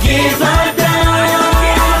who gives a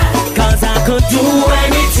damn. Cause I could do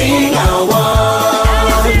anything I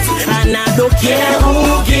want, and I don't care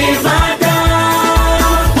who gives a damn.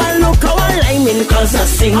 Cause I'm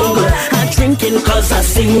single, I'm drinking cause I'm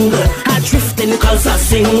single, I'm drifting cause I'm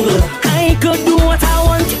single. I could do what I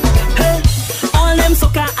want. Hey. All them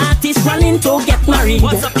soca artists running to get married.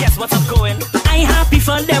 What's up, yes, what's up going? I happy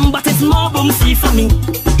for them, but it's more boomsy for me.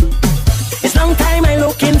 It's long time I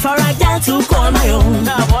looking for a girl to call my own.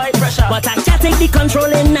 Nah, boy, pressure. But I can't take the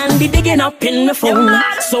controlling and the digging up in the phone.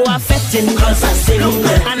 So I'm fetting cause I'm single,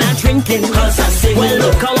 and I'm drinking cause I'm single. Well,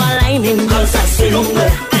 look how I'm lining cause I'm single.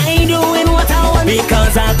 I doing what I want,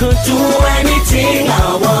 because I could do anything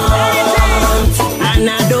I want, and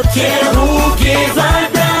I don't care who gives a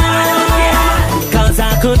damn. Cause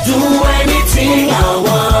I could do anything I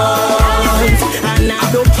want, and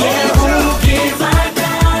I don't care who gives a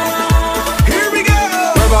damn. Here we go.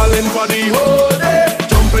 We're balling for the whole day,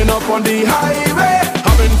 jumping up on the highway,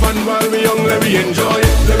 having fun while we young. Let me enjoy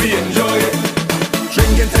it, let me enjoy it.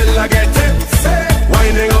 Drinking till I get tipsy,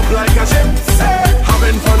 winding up like a gypsy.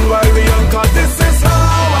 Having fun while we young, cause this is how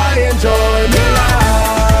I enjoy my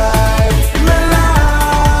life. My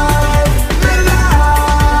life, my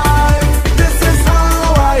life. This is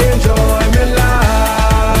how I enjoy my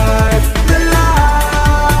life. My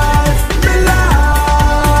life, my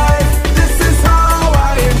life. This is how I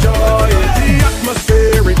enjoy it. The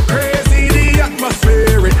atmosphere is crazy, the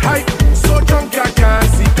atmosphere is hype. So drunk I can't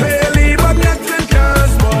see clearly, but nothing can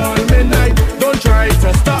spoil me night. Don't try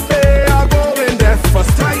to stop me.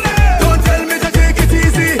 First time. Don't tell me to take it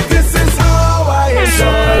easy. This is how I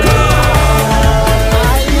enjoy my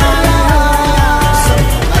life.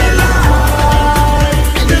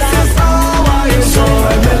 This is how I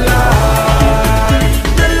enjoy my life.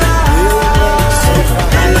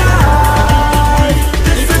 My life.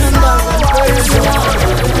 This is how I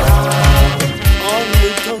enjoy my life.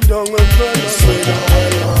 Only come down and burn us with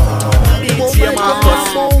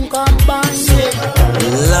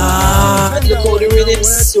the rhythm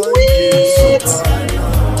sweet.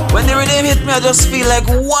 When the rhythm hit me, I just feel like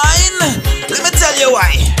wine. Let me tell you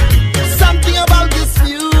why. Something about this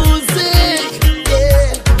music,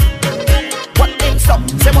 yeah. What name's up?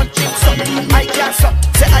 Say what name's up. I can't stop.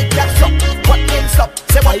 Say I can't stop. What name's up?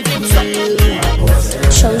 Say what name's up.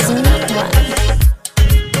 Chosen one.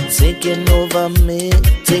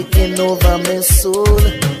 Taking over my soul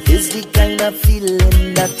is the kind of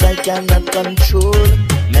feeling that I cannot control.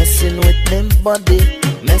 Messing with my body,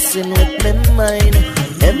 messing with my mind.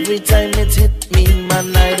 Every time it hit me,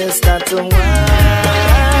 man, I just start to whine.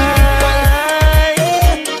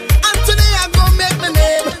 And today I'm gonna make my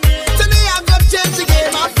name. Today I'm gonna change the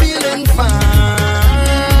game. I'm feeling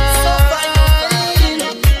fine. So fine.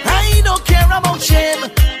 I don't care about shame.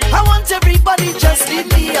 I want everybody just leave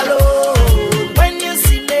me alone. When you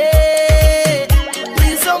see me,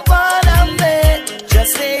 please don't bother me.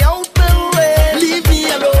 Just stay out my way. Leave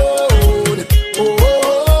me alone.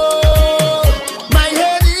 Oh, my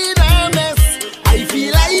head in a mess. I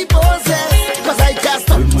feel I possess, cause I can't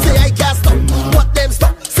stop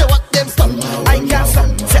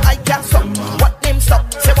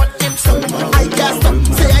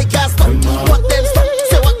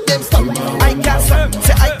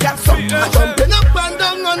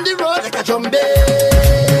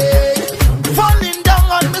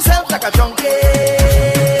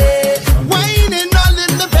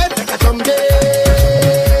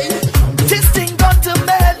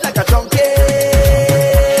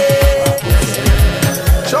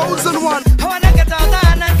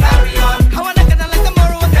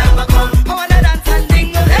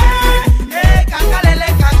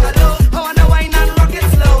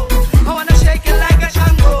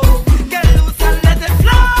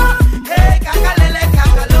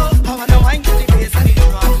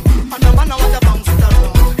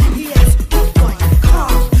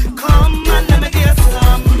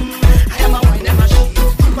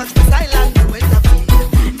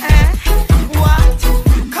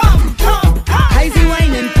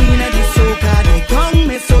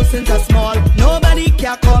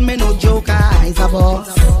no joker, I's a boss.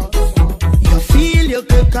 You feel you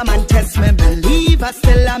could come and test me, believe I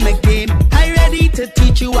still am a game. I ready to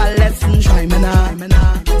teach you a lesson, try me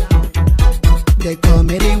now. They call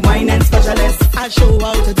me the wine and specialist. I show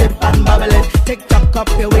how to dip and bubble it. Tick tock up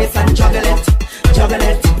your waist and juggle it, juggle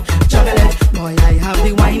it, juggle it. Boy, I have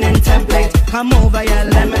the wine and template. Come over here,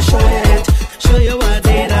 let me show you it. Show you what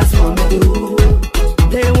they just want me do.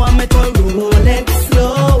 They want me to roll it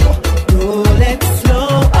slow, roll it slow.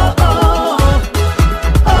 Oh oh,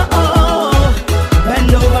 oh oh.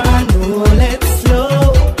 Bend over and roll it slow,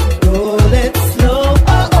 roll it slow.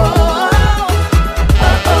 Oh oh,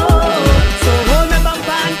 oh oh. So hold me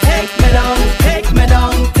bumper and take me down, take me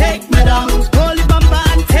down, take me down. Hold the bumper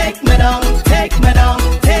and take me down, take me down,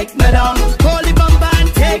 take me down. Hold the bumper and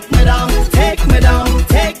take me down, take me down,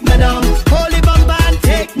 take me down. Hold the bumper and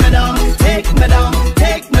take me down, take me down,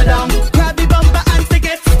 take me down. Grab the bumper and stick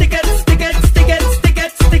it, stick it, stick it, stick it, stick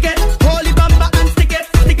it, stick it. Hold the bumper and stick it,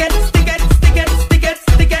 stick it, stick it, stick it, stick it,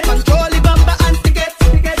 stick it. Control the bumper and stick it,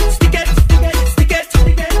 stick it, stick it, stick it, stick it,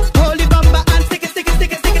 stick it. Hold the bumper and stick it, stick it,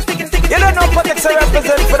 stick it, stick it, stick it, stick it. You don't know what it's a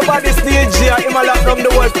represent for the body stage here. Him a lot from the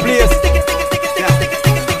world place.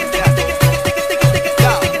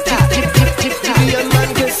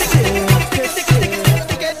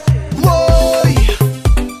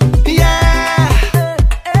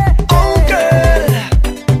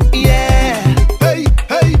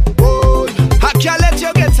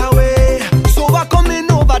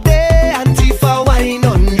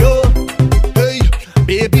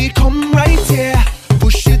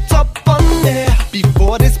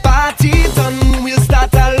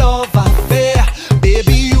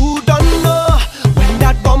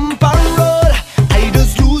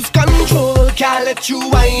 You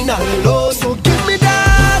wine alone, so give me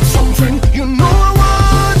that something. You know I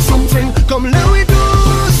want something. Come let me do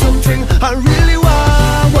something. I really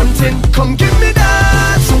want one thing. Come give me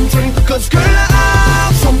that something. Cause girl I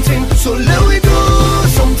have something. So let me do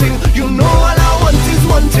something. You know all I want is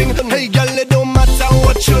one thing. Hey girl, it don't matter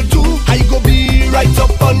what you do, I go be right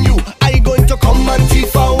up on you. I going to come and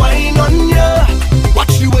teeth a wine on ya.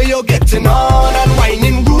 Watch the way you're getting on and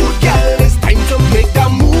whining rude, girl. It's time to make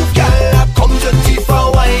that move, girl. I've come to teeth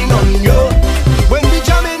a wine on you. When we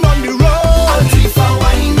jamming on the road, I'll teeth a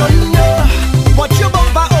wine on you. Watch your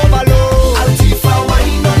bumper overload, I'll teeth a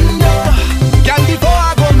wine on you. Girl, before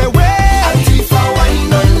I go my way, I'll teeth a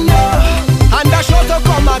wine on you. And I sure to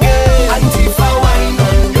come again, I'll teeth a wine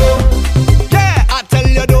on you. Yeah, I tell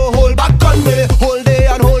you don't hold back on me. Whole day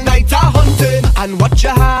and whole night I hunting. And what you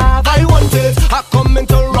have, I want it. I come in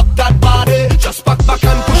to rock that body. Just back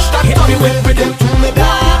and push that tongue. Hit me with rhythm to me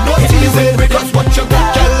down. No teasing, because what you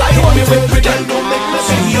got, girl, I want me with rhythm. Don't make me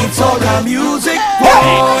sing your soca music.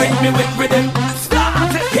 Boy, hit me with rhythm.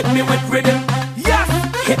 Start it. Hit me with rhythm. Yes,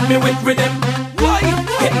 hit me with rhythm. Boy,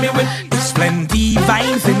 hit me with. There's plenty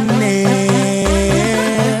vibes in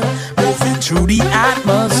there, moving through the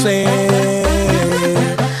atmosphere.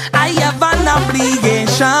 I have an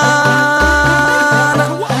obligation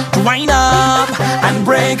to wind up and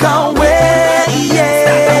break away.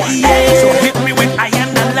 Yeah, yeah. So hit me with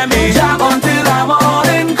iron and let me jam until the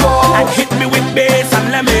morning comes. And hit me with bass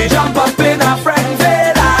and let me jump up in a friend's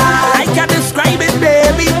head. I can't describe it,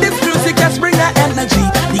 baby. This music just bring the energy,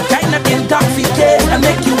 the kind of intoxicate and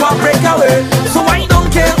make you a breakaway. So I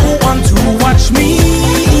don't care who want to watch me.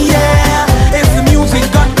 Yeah, if the music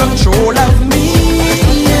got control of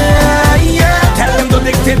me. Yeah, yeah. Tell them to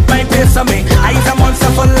dictate my pace of me. I's a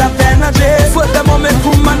monster full of energy. For the moment,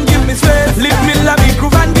 come and give me space. Lift me, love me,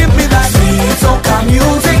 groove and give me that sweet soca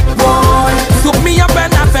music, boy. Soak me up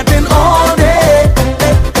and I'm fetting all day,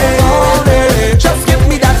 all day. Just give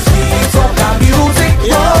me that sweet soca music,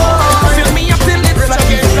 boy. Fill me up till it's like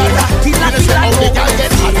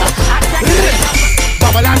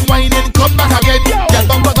bubble and whining, come back again. Get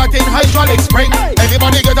bumper got in hydraulic spring.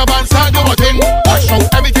 Everybody get up and start do a thing. Watch out,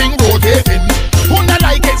 everything rotating. Who not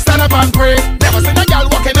like it, stand up and pray.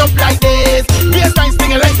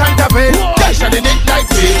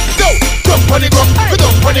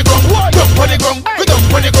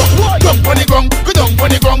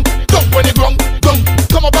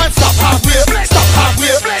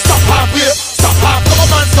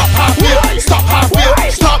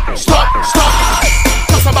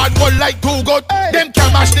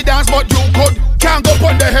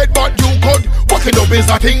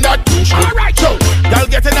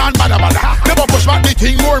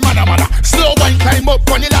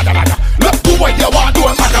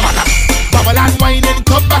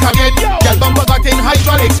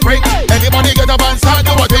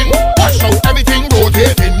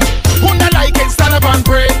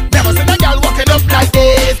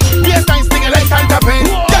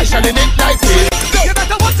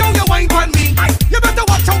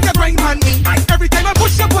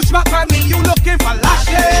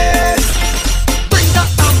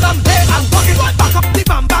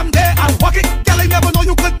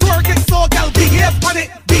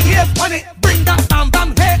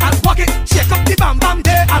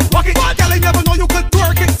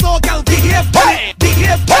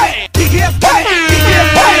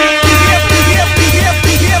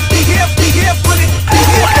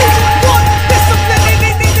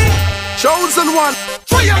 one.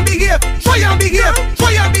 Try and behave, try and behave,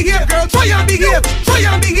 try and behave, girl. Try and behave, try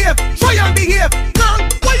and behave, try and behave, girl.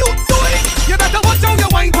 What you doing? You better watch how you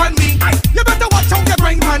wine on me. You better watch how you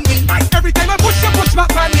grind on me. Every time I push you push back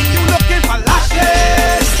on me. You looking for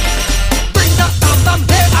lashes? Bring that bam bam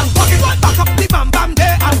there and walk it. Back up the bam bam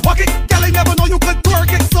there and walk it. Girl, I never know you could twerk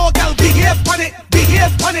it, so girl, behave on it, behave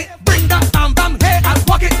on it. Bring that bam bam here and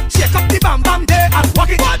walk it. Shake up the bam bam there and walk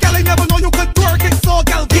it. Girl, I never know you could twerk it, so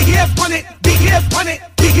girl, behave on it, behave on it,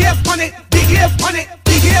 behave on it, behave on it,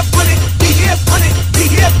 behave on it, behave on it,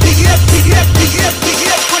 behave, behave, behave, behave,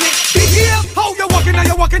 behave on it, behave. How you walking? Are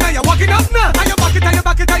you walking? Are you walking up now? Are you back it? Are you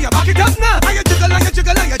back it? Are you back it up now? Are you jiggle? Are you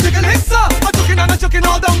jiggle? Are you jiggle it, sir? I'm joking and I'm joking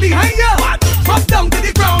all down behind you. Drop down to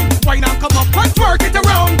the ground. Why not come up and twerk it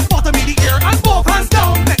around? Bottom of the air and both hands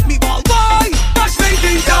down. Let me ball boy. Dash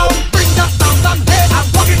 19 down. Bring that bam bam there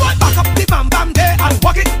and walk it. Back up the bam bam there and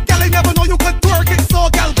walk it. Girl, I never know you could twerk it, so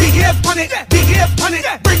girl, behave on it, behave on it.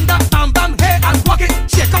 Bring that bam bam here and walk it.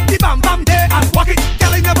 Shake up the bam bam there and walk it.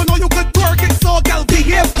 Girl, I never know you could twerk it, so girl,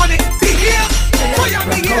 behave on it, behave. Try and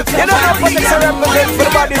behave. You know that what it's a represent for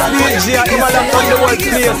the body stage here. You might have from the world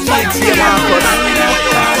place DJ Marcus.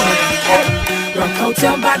 Rock out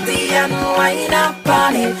your body and wind up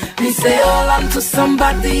on it. Me say hold on to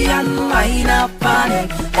somebody and wind up on it.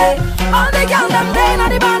 Hey, all the girls them day in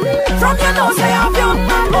the band. From your nose they have your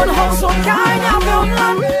man. On house on car and have your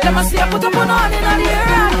man. Let me see you put up on in the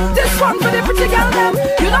air. This one for the pretty girl them.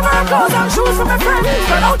 You never have clothes and shoes from a friend.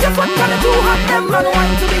 Spread out your foot and two hot them. And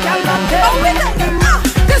wine to the girl them. Oh, we take them.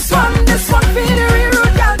 This one for the real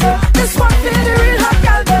rude girl them. This one for the real hot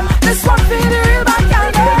girl them. This one for the real bad girl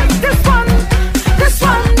them. This one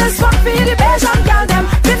for the Belgian girl them.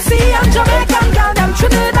 Vincy and Jamaican girl them.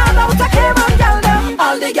 Trinidad out a Cayman girl them.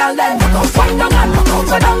 All the girl them. Wine down and go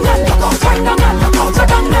down and wine down and go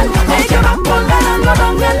down and make your back pull down and go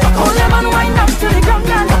down and hold them and wind up to the ground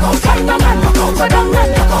and wine down and go down and wine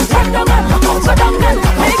down and go down and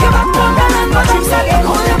make your back pull down and go tricks again.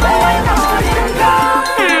 Hold them and wind up to the ground.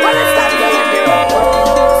 When it's time to hit the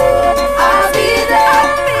road, I'll be there.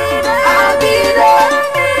 I'll be there.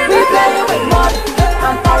 We play with mud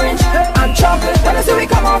and orange and chocolate. When I see we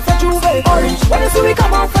come out for Juve, orange. When I see we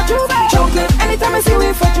come out for Juve, chocolate. Anytime I see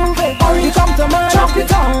we for Juve, orange. You come to my chocolate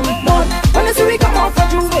town, mud. When I see we come out for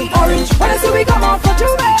Juve, orange. When I see we come out for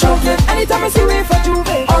Juve, chocolate. Anytime I see we for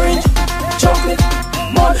Juve, orange, chocolate,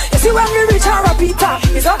 mud. You see when we reach our Peter,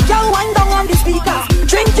 it's up girl wind down on the speaker,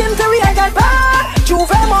 drinking till we ain't got bad.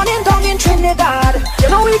 Juve morning down in Trinidad. You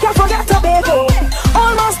know we can't forget Tobago.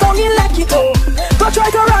 Almost down in Lekito. Don't try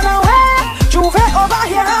to run away. Juve over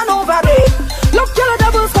here and over there. Look, yellow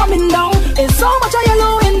devils coming down. It's so much of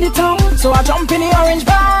yellow in the town. So I jump in the orange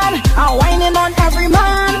van, I'm whining on every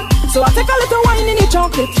man. So I take a little wine in the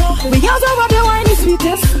chocolate. We girls over the wine is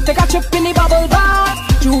sweetest. Take a trip in the bubble bath.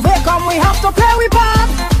 Juve come, we have to play with part.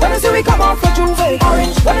 When I see we come out for Juve,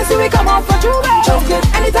 orange. When I see we come out for Juve, chocolate.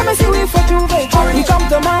 Anytime I see we for Juve, orange. You come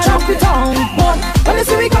to my chocolate town, one. When I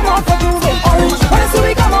see we come out for Juve, orange. When I see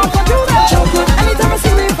we come out for Juve, chocolate. Anytime I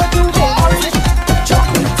see we for Juve, orange,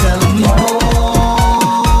 chocolate. Tell me more,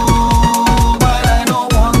 but I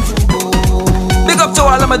don't want to go. Big up to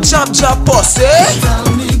all of my jump boss, eh? Tell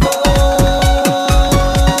me go,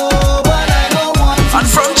 but I don't want to. And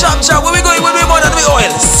from jump, where we going? Where we more than we oil?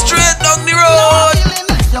 Straight down the road.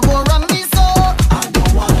 You go run me so. I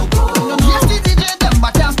don't wanna go. Yes, the DJ them,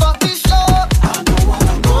 but can't stop this show. I don't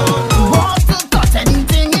wanna go. Want to touch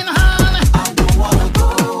anything in hand. I don't wanna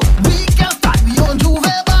go. We can start we own Juve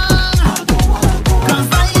band. I don't wanna go. 'Cause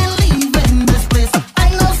I ain't leaving this place. I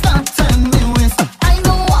know start turn me waist. I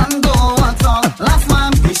don't want go at all. Last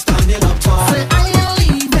man, we standing up tall. Say I ain't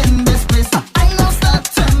leaving this place. I know start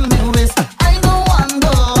turn me waist. I don't want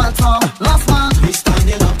go at all. Last man, we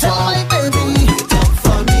standing up tall. Tell my baby.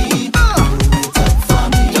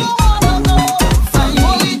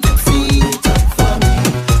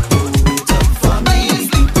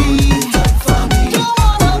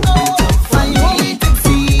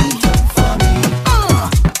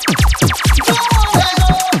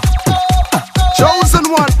 Chosen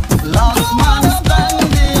one. Last man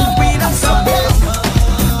standing. We don't stop it.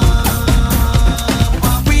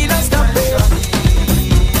 We don't stop it.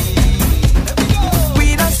 We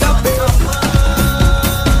don't stop it.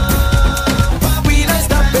 We don't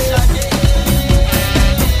stop it.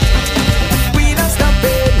 We don't stop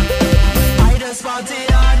it. I just party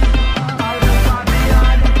on. I just party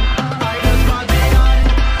on. I just party on.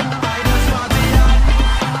 I just party on.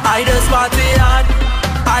 I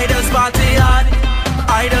just party on. I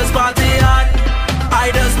just party on. I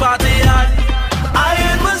just party on. I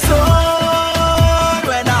in my zone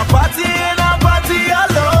when I party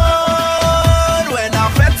alone.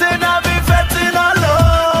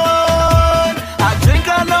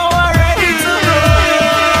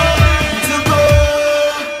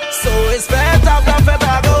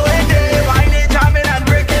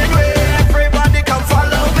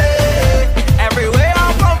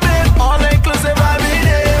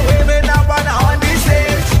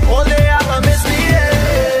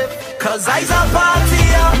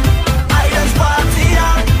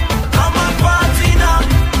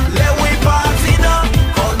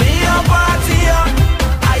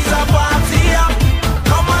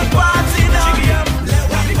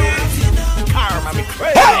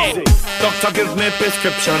 doctor give me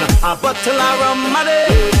prescription. A bottle of rum a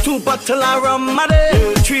day, 2 bottle of rum a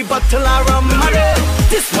day, 3 bottle of rum a day.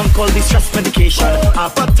 This one called the stress medication. A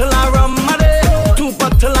bottle of rum a day, 2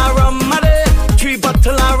 bottle of rum a day, 3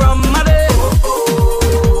 bottle of rum a day.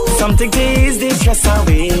 Something to ease the stress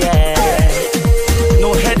away, yeah.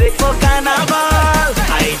 No headache for carnival.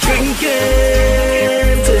 I drink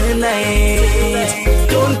it tonight.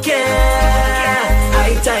 Don't care,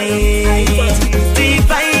 I tight. The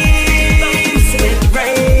vibes get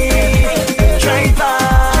right. Try by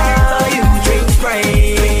you drink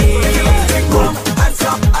Sprite. Drink rum and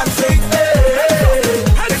stop and sing.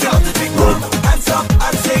 If you want to drink rum and stop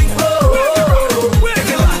and sing. If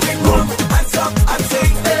you want to drink rum and stop and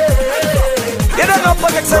sing. You don't know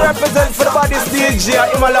projects to represent for the body stage here.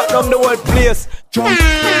 Him a lock down the whole place.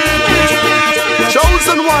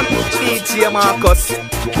 Chosen one. DJ Marcus.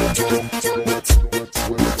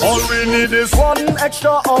 All we need is 1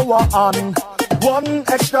 extra hour and 1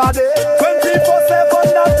 extra day.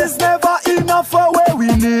 24/7, that is never enough for where we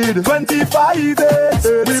need. 25 days,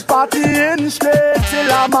 we partying straight till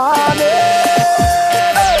the morning.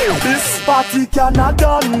 This party cannot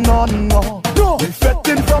done, no. We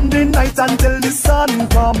fetting from the night until the sun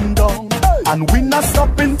come down. And we not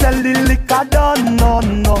stopping till the liquor done,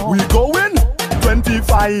 no. We going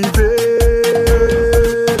 25 days.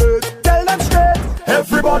 Tell them straight,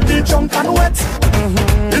 everybody drunk and wet.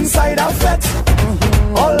 Inside a fet,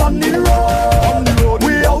 all on the road.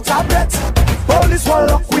 We out of breath, police will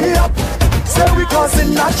lock we up. Say we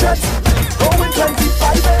causing a threat. Going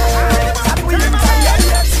 25 days, and we ain't tired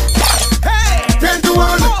yet. 10 to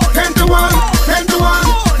 1, 10 to 1, 10 to 1,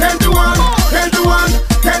 10 to 1, 10 to 1,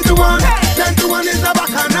 10 to 1, 10 to 1 is the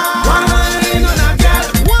bacchanal. Wine on a girl,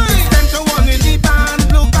 wine. 10 to 1 in the band.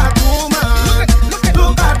 Look at woman,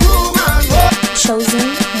 look at woman. Chosen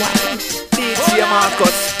one. DJ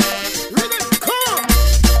Marcus. Come,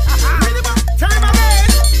 time again.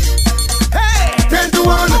 Hey, 10 to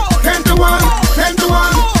 1, 10 to 1, 10 to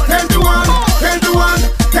 1, 10 to 1, 10 to 1,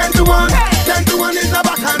 10 to 1, 10 to 1 is the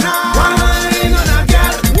bacchanal. Wine on a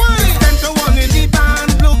girl, wine. 10 to 1 in the band.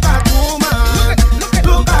 Look at woman,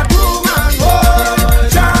 look at woman. Oh,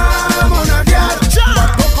 jam on a girl, jam.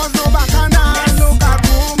 Because no bacchanal. Look at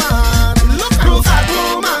woman, look at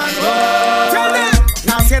woman. Oh, tell them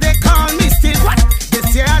now say they call me still. What? They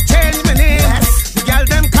say I change my name. The girl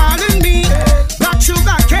them calling me Black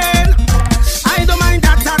Sugar Cane. I don't mind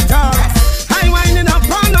that at all. I winding up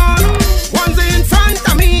on all. One's in front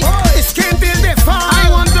of me. It's can't be the fall. I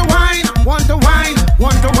want to wine, want to wine,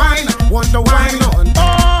 want to wine, want to wine on.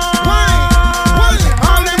 Wine, wine.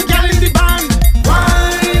 All them gal in the band.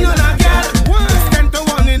 Wine on a gal. 10 to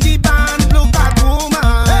 1 in the band. Look at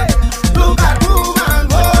woman, look at woman.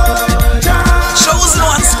 Oh, Chosen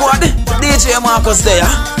one squad. DJ Marcus there.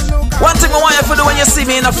 One thing I want you to do when you see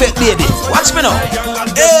me in a fake lady. Watch me now.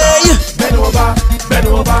 Hey! Bend over, bend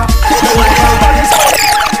over.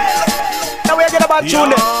 Now we get about tune.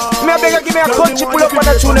 Me a beg you give me a country pull up on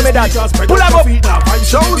the tune me dad. Pull up.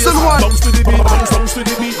 Chosen one. bounce to the beat, bounce to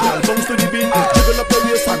the beat, bounce to the beat. Jiggle up your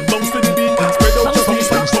waist and bounce to the beat. Spread out your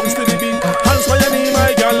feet and bounce to the beat. Hands for your knee,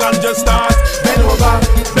 my girl, and just start. Bend over,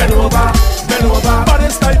 bend over, bend over.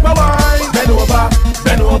 Body's type of wine. Bend over,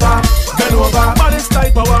 bend over, bend over. Body's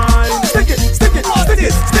type of wine. Stick it, stick it, stick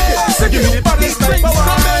it, stick it, stick it. Give me the body's type of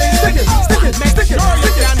wine. Stick it, stick it, stick it,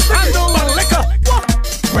 stick it. Handle the liquor.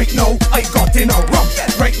 Right now, I got in a rum.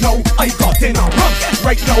 Right now, I got in a rum.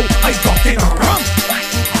 Right now, I got in a rum.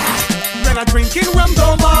 When I drinking rum,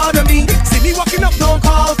 don't bother me. See me walking up, don't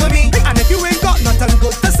call for me. And if you ain't got nothing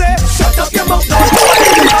good to say, shut up your mouth.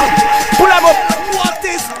 Pull up. What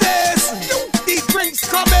is this? The drinks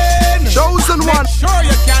coming. Chosen one. Make sure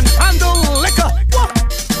you can handle liquor.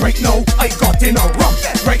 Right now, I got in a rum.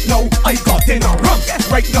 Right now, I got in a rum.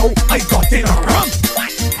 Right now, I got in a rum.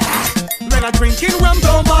 When I drinking rum,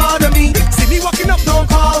 don't bother me. See me walking up, don't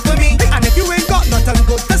call for me. And if you ain't got nothing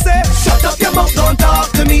good to say, shut up your mouth, don't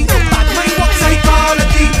talk to me. Bad mind, what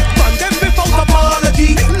psychology? Run them without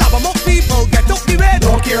apology. Love 'em up, people, get up the red.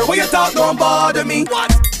 Don't care what you talk, don't bother me.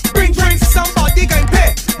 What? Bring drinks, somebody can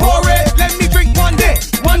pay. Pour it, let me drink one day.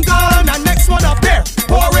 One gone and next one up there.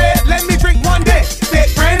 Pour it, let me drink one day. Fake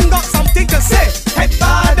friend got something to say. Head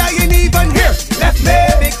bad, I ain't even here. Left me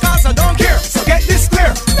because I don't care. So get this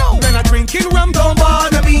clear. No. When I drinking rum, don't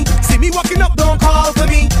bother me. See me walking up, don't call for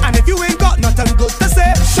me. And if you ain't got nothing good to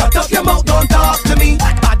say, shut up your mouth, don't talk to me.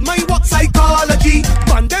 Bad mind, what psychology?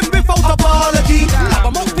 Run them without apology. Love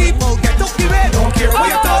 'em up, people, get up the red. Don't care what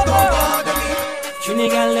you talk, don't bother me. Trini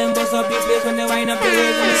gal them bust up the place when they wind up the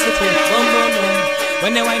waist and they slip it. Boom, boom, boom.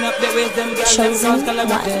 When they wind up the waist, them gal them cause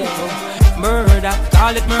calamity. Murder,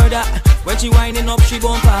 call it murder. When she winding up, she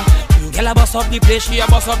bumper. Girl a bust up the place, she a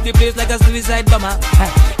bust up the place like a suicide bomber.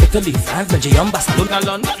 Italy, France, Belgium, Barcelona,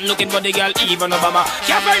 London, looking for the girl, even Obama.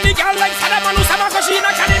 Can't find the girl like Saddam Hussein, cause she in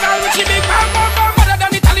a carnival with she big bam bam bam. Better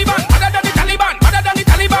than the Taliban, better than the Taliban, better than the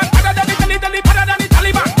Taliban, better than the Taliban, better than the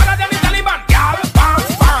Taliban, better than the Taliban. Girl, bam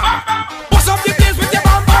bam. Bust up the place with your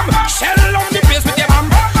bam bam. Shell on the place with your bam.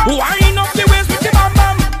 Wind up the waist with your bam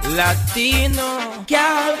bam. Latino,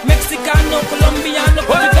 girl, Mexicano, Colombiano,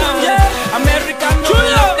 Puerto yeah. Americano,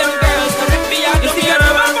 love them girls, Caribbean, you see her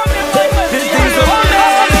bam bam. This thing's so bad.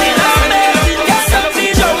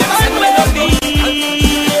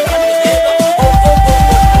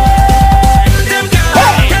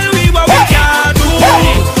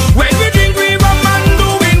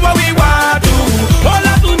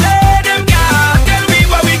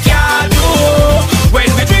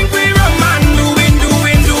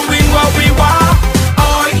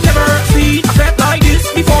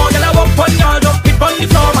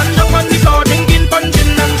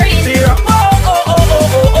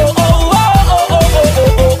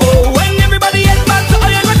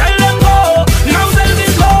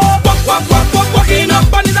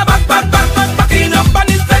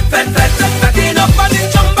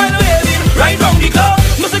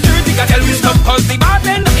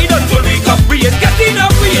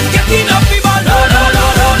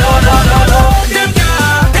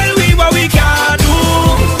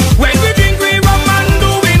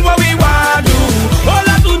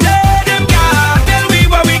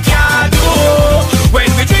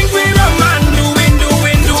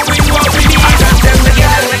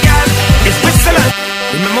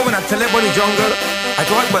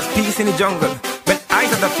 In the jungle, when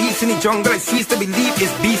eyes are the feast in the jungle, I cease to believe it's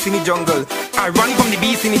beast in the jungle. I run from the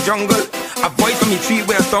beast in the jungle, a voice from the tree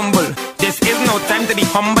where I stumble. This is no time to be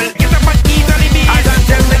humble. Get up and eat on the beast. I don't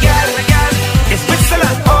tell the girl, it's whistle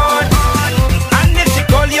and horn. And if she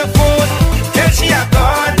call your phone, tell she a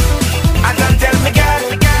gone. I don't tell the girl,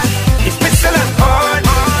 it's whistle and horn.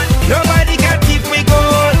 Nobody can keep me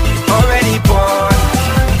going, already born.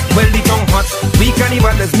 Well, the tongue hot, we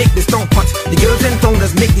cannibals make this tongue hot. The girls in town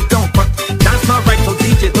let's make the tongue hot. Dance not right, so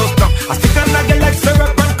DJ don't stop. I stick on a girl like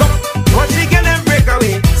syrup and cup. Watch the girl and break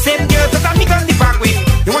away. Same girl that I meet on the parkway.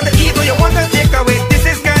 You want to eat or you want to take away? This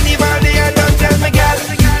is carnival day, I don't tell me girl.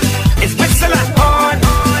 It's whistle and horn.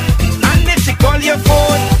 And if she call your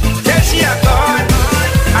phone, tell she a gone.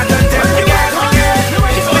 I don't tell me girl.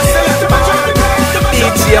 It's whistle and horn.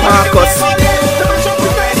 DJ Marcus.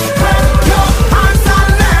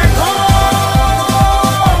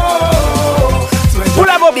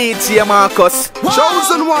 DJ Marcus.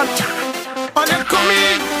 Chosen one. And then come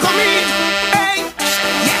in, hey,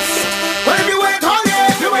 yes. Well, if you wait all year,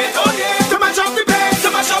 to mash up the place,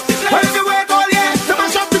 Well, if you wait all year, to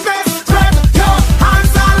mash up the place, spread your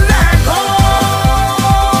hands and let go.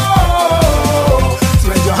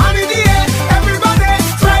 Spread your hand in the air, everybody,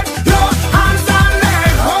 spread your hands and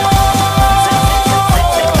let go.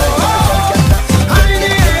 Hand in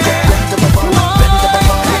the air.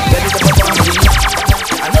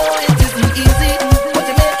 I know it isn't easy, but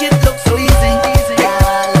you make it look so easy.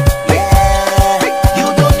 You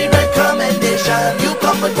don't need recommendation, you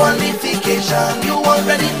come with qualification. You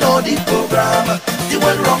already know the program, you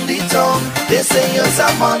went wrong the tongue. They say you're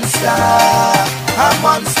a monster,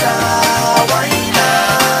 why not,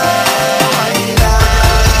 why not?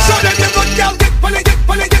 So then you good girl, get politics.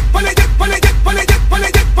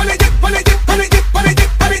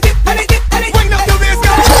 Wind up your waist,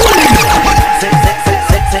 girl.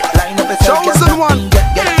 Line up a chosen one.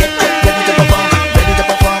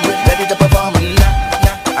 Ready to perform.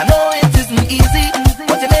 I know it isn't easy,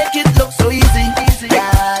 but you make it look so easy.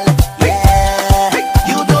 Girl,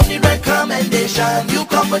 you don't need recommendation, you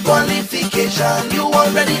come with qualification. You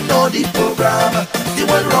already know the program, you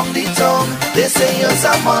went wrong the tongue. They say you're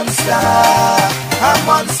a monster,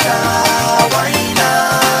 why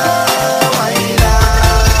not, why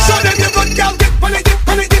not? So then you good girl, get politics.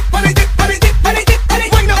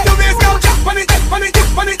 Wind up your waist, girl, just politics. Walk up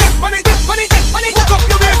your waist, girl, get politics. Wind up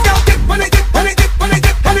your waist, girl, get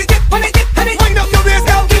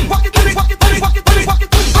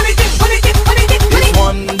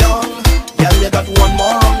one down, girl, you got one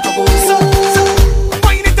more round to go.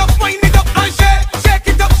 Wind it up and shake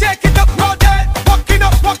it up, roll that. Walk it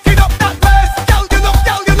up that waist.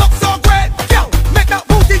 Girl, you look so great. Girl, make that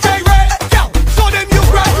booty gyrate. Girl, show them you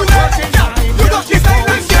graduate. Girl, you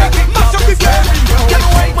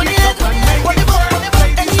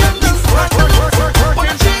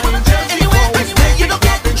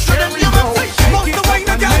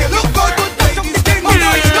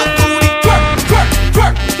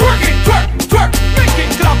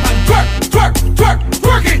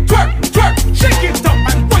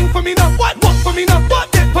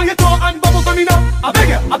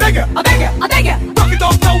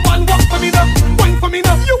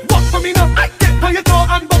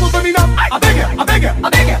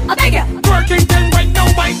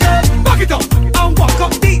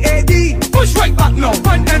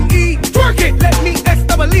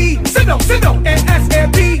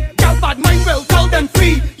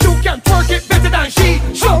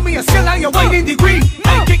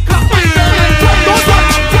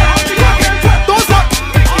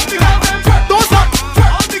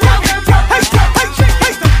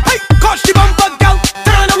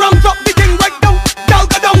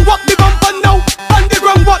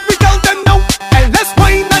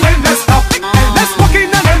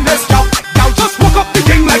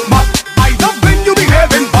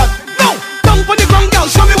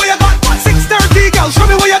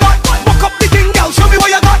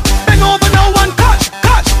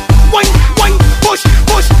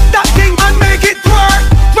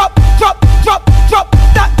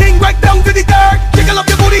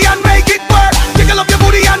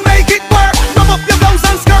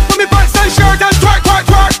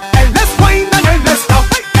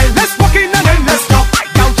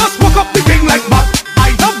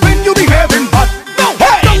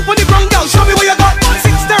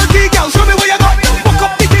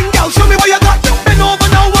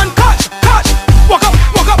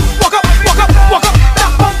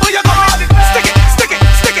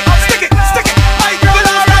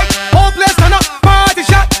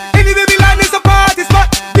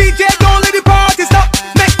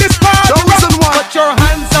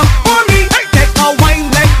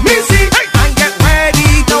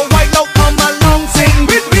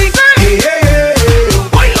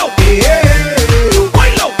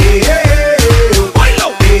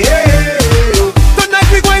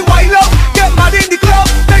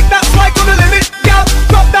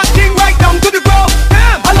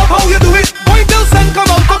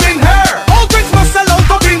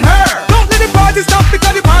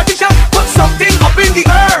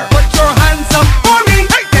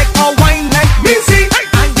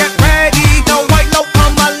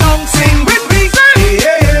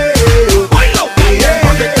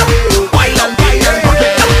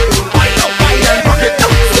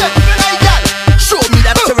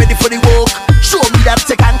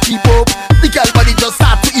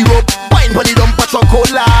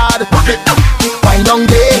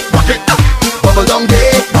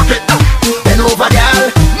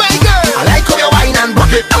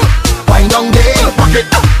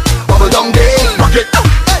bubble down there. Rock it,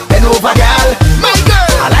 bend over, girl. My girl,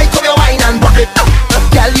 I like how you wine and rock it.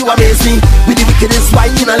 Girl, you amaze me with the wickedest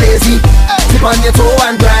wine, you know lazy. Tip on your toe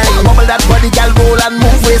and grind. Bubble that body, girl, roll and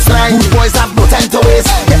move waistline. Good boys have no time to waste.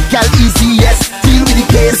 Get girl easy, yes. Deal with the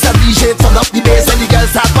case. A DJ turn up the bass when the girls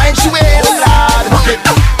start wine. She waist, Lord. Rock it,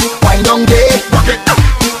 wine down there. Rock it,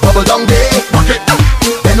 bubble down there. Rock it,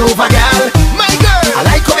 bend over, girl. My girl, I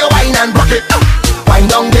like how you wine and rock it. Wine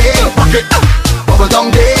down there. Rock it, bubble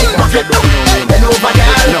down there. Rock it, bend over,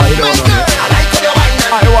 girl. My girl, I like how you wine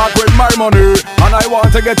and. I walk with my money and I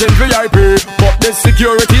want to get in VIP, but the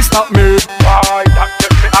security stop me. Why that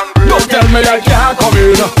gets me angry? Don't tell me I can't come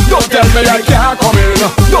in. Don't tell me I can't come in.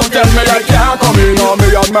 Don't tell me I can't come in.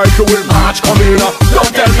 Me and Michael will match come in.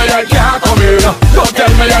 Don't tell me I can't come in. Don't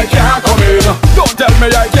tell me I can't come in. Don't tell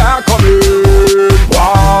me I can't come in.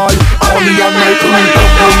 Why? Me and Michael will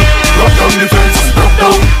broke down the fence, broke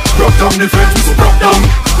down the fence, broke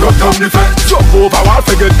down the fence. Jump over wall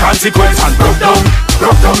for good consequence and broke down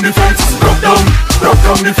the fence, broke down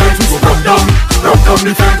the fence, broke down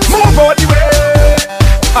the fence. Move out the way.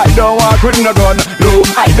 I don't walk with no gun, no.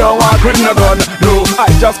 I don't walk with no gun, no. I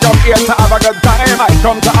just come here to have a good time. I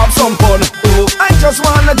come to have some fun. Oh, I just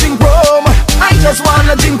wanna drink rum. I just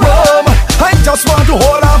wanna drink rum. I just want to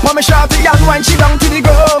hold up on my shawty and wind she down to the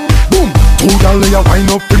ground. Boom. Two girl lay a wine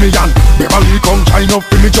up for me and Beverly come shine up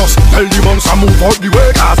for me. Just tell the monks I move out the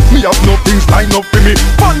way, cause me have no things line up for me.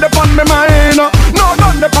 Fun upon me mind, no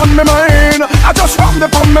gun upon me mind. I just rum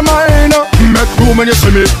upon me mind. Make room when you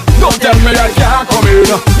see me. Don't tell me I can't come in.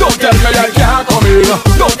 Don't tell me I can't come in.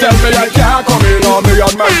 Don't tell me I can't come in. Oh, me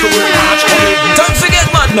and my crew will match come in. Don't forget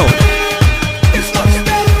man now.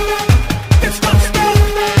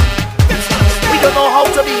 We don't know how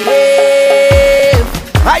to behave.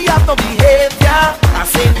 I have no behavior. I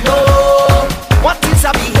say no. What is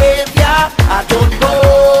a behavior? I don't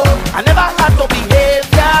know. I never had no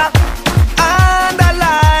behavior, and I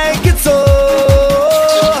like it so.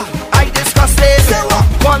 I discuss this.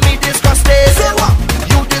 Call me discuss this.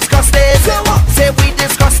 You discuss this. Say we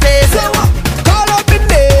discuss this. Call up the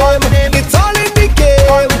name. It's all in the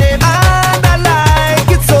game, and I like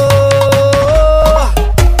it so.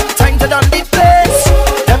 Time to done the place.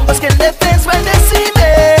 Them go skin their face when they see me.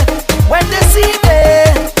 When they see me,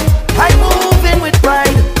 I'm moving with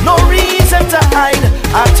pride. No reason to hide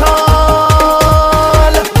at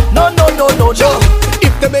all. No, no, no, no, no.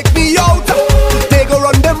 If they make me out, they go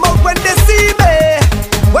run them up when they see me.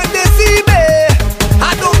 When they see me,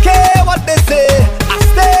 I don't care what they say. I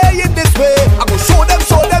stay in this way. I go show them,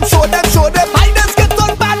 show them, show them, show them. I just get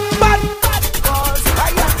on bad, bad. Cause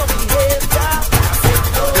I have no behavior.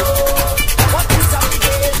 What is a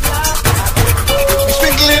behavior? We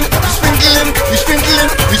sprinkling, we sprinkling, we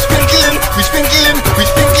sprinkling, we sprinkling, we sprinkling, we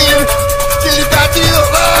sprinkling till the party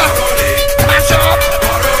over. Mash up,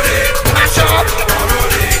 mash up,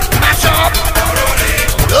 mash up.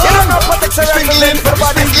 We sprinkling, we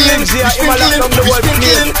sprinkling, we sprinkling,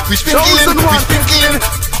 we sprinkling, we sprinkling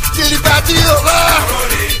till the party over.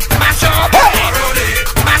 Mash up,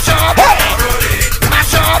 mash up,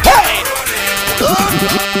 mash up.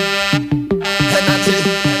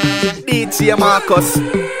 DJ Marcus.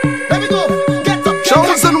 Let me go. Get up.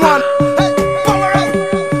 Chosen one. Power up.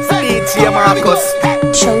 DJ Marcus.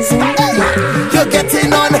 Chosen one. You're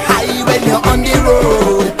getting on high when you're on the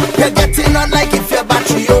road. You're getting on like if your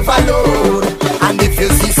battery overload. And if you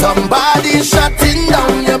see somebody shutting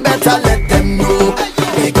down, you better let them know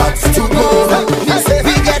they got to go.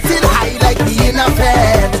 We getting high like being a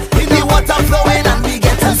fed. The water flowing and we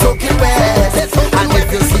getting soaking wet. And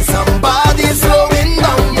if you see somebody slowing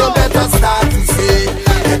down, you better start to say,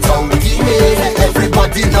 get out the way.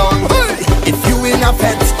 Everybody know if you in a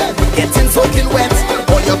fed, getting soaking wet,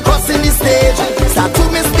 or you're crossing the stage, start to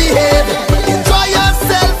misbehave. Enjoy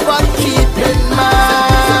yourself, but keep in mind.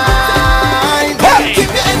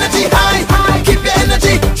 Keep your energy high, keep your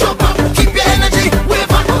energy jump up, keep your energy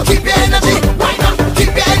wave up, keep your energy wind up,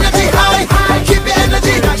 keep your energy high, keep your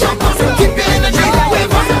energy jump up, keep your energy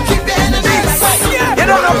wave up, keep your energy. You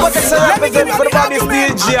don't know what it's represent for the body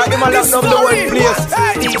DJ. I'm a lot of the workplace.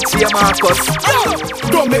 DJ Marcus.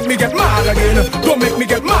 Don't make me get mad again. Don't make me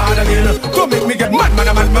get mad again. Don't make me get mad, mad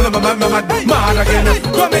again.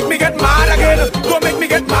 Don't make me get mad again. Don't make me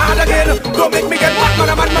get mad again. Don't make me get mad.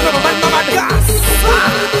 Yes.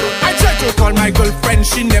 I tried to call my girlfriend,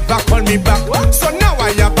 she never called me back. So now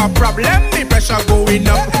I have a problem, the pressure going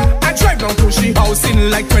up. I drive down to she house in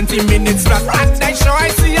like 20 minutes flat, and I sure I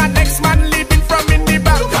see her next man leaving from in the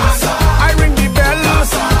back. I ring the bell,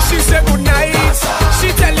 she said good night.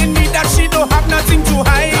 She telling me that she don't have nothing to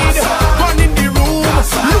hide. Run in the room,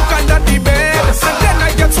 look under the bed, and then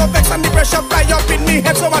I get so vexed and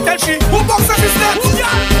over, tell she. Who box every step?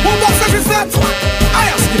 Who box every step? I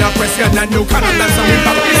ask you that question and you cannot answer me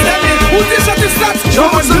back. Who t-shirt is that? You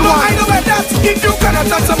know I know where that. If you cannot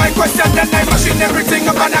answer my question, then I'm mashing everything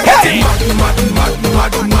up and I'm getting mad.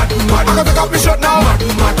 I gotta take off my shirt now.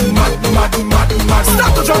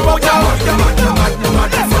 Start to jump out now.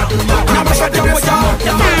 Now mash out the place now.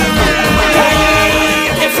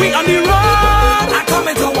 If we on the road, I come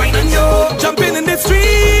into wine on you. Jumping in the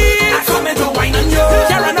street, I come into wine on you.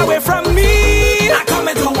 You run away from me, I come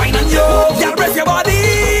into wine on you. You brace your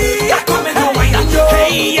body, I come into wine on you.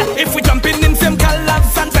 Hey, if we jumping in some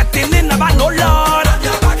colors and sweating in the van, oh Lord,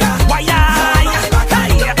 why hey,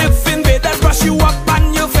 if invaders brush you up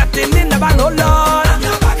and you sweating in the van, oh Lord,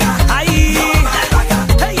 hey,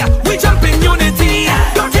 we jump in unity,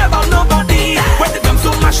 don't care about nobody. When it comes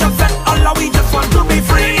to mash up set, all we just want to be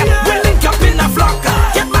free. We link up in a flock,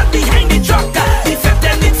 get mad behind the truck. Defect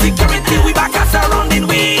and insecurity, we back us surrounding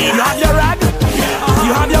we. You have your rag,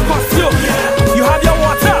 you have your costume, you have your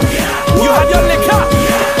water, you have your liquor.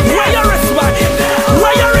 Where your wristband?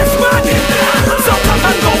 Where your wristband? So come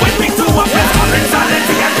and go with me to a place called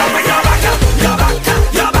Insanity and jump in your back, your back,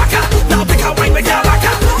 your back. Now pick a wine with your back,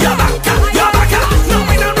 your back, your back. No,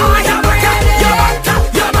 we don't know your back, your back,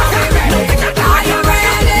 your back. No, pick a are you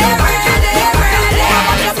ready? I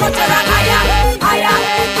want you to put your higher, higher,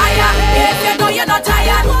 higher. If you know you're not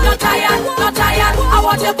tired, not tired, not tired, I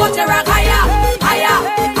want you to put your higher, higher,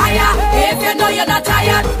 higher. If you know you're not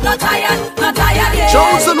tired, not tired, not tired. Yeah.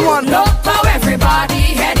 Chosen one. Look how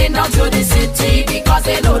everybody heading down to the city because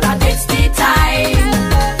they know that it's the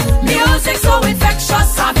time. Music so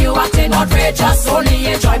infectious, have you acting outrageous? Only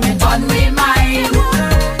enjoyment on we mind.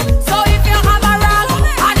 So if you have a rag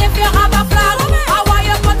and if you have a flag, how are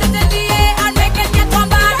you put it in the air and make it get on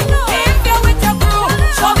back? If you're with your crew,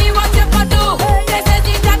 show me what you can do. This is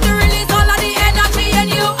the time to release all of the energy in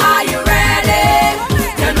you. Are you ready?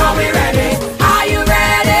 You know we ready. Are you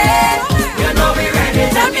ready? You know we ready.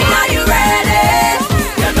 Tell me, are you ready?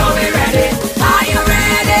 You know we ready. Are you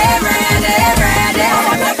ready? Ready, ready. I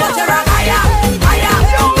want to put your higher, higher,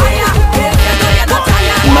 higher. If you know you're not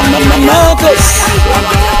tired, Marcus.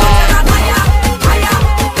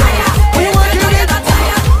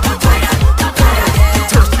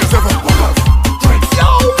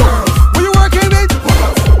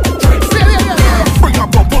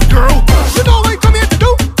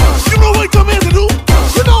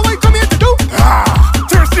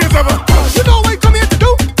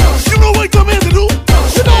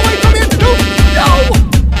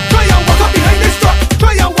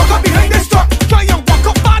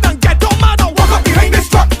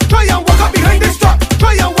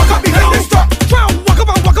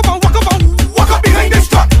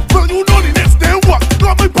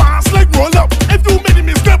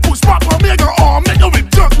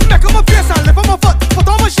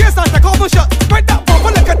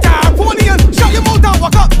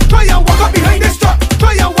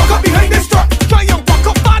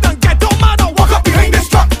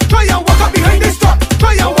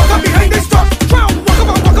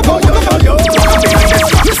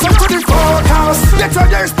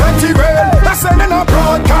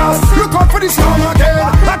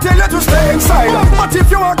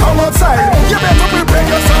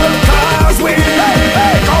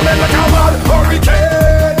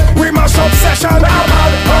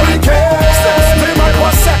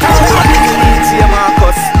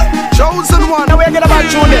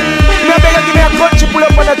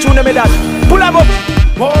 Pull up.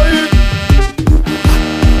 Boy.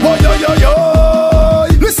 Boy, yo, yo, yo.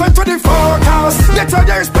 Listen to the forecast. Get your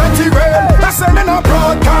there's plenty rain. That's sending a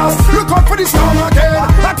broadcast. Look out for the storm again.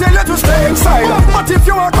 I tell you to stay inside. But if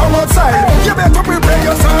you want to come outside, you better prepare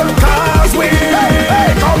yourself. Cause we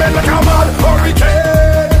coming like a mad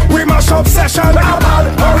hurricane. We mash up session. A mad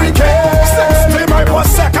hurricane. 60 miles per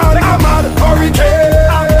second. A mad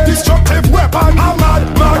hurricane. Destructive weapon. A mad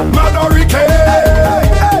hurricane.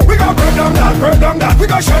 Burn down that, we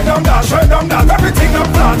gon' shut down that, everything them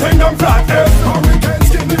flat, yes.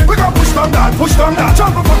 We gon' push down that,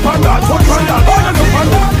 jump up on that, foot on that,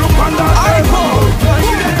 look on that,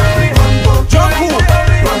 Jump who?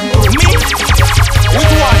 Me?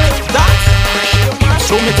 Which one? That?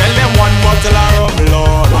 So me tell them 1 bottle of rum,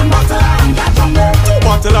 Lord. 1 bottle of rum, 2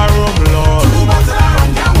 bottle of rum, Lord.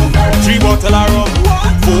 3 bottle of rum,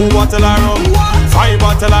 4 bottle of rum, 5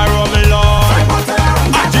 bottle of rum, Lord.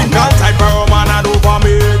 I drink all type of rum and I do for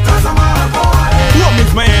me. Rum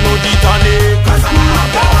is my energy tonic.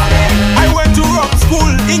 I went to rum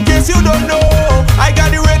school, in case you don't know. I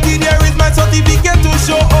got the rating, here is my certificate to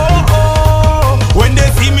show. When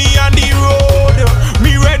they see me on the road,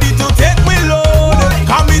 me ready to take me load.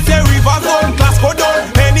 Come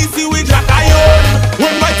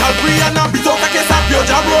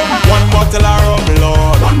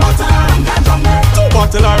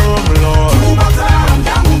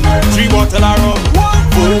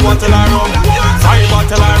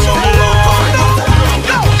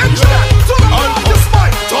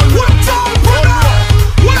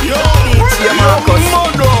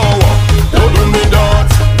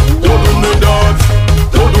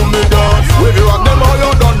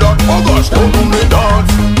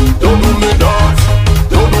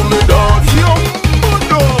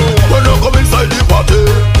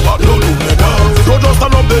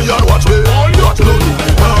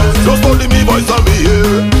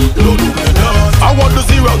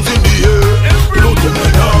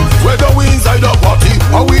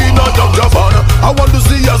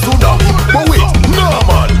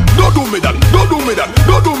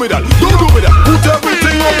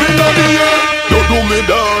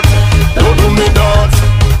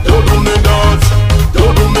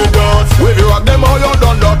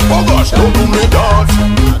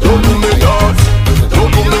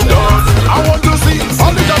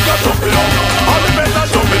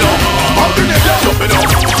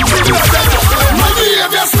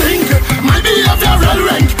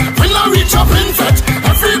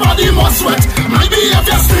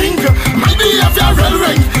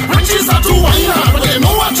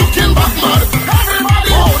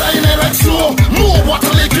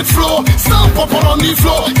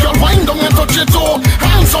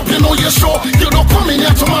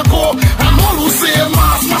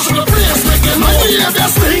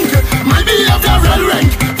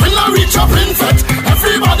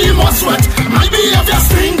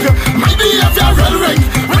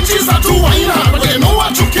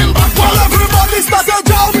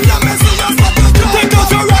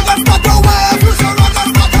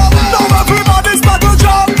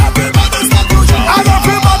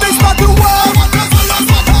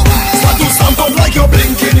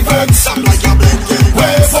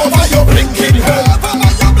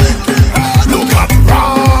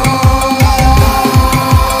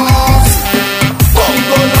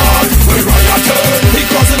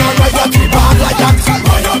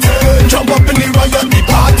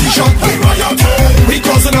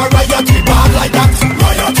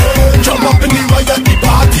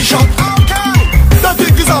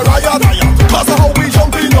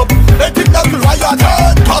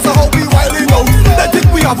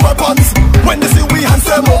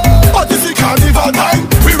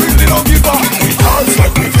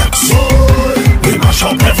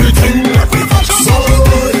everything like we got soul.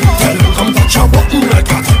 Tell them come touch a button like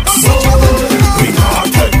that. Soul. We not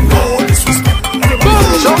get no disrespect.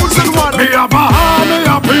 Chosen one. Me have a army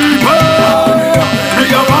of people. Me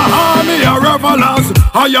have a army of revelers.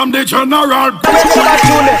 I am the general.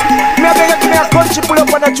 Me a country pull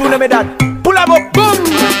up on a tune, me dad. Pull up, boom.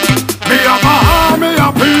 Me have a army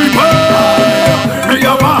of people. Me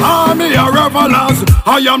have a army of revelers.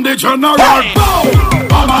 I am the general.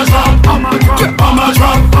 I'm a drop, I'm a drop, I'm a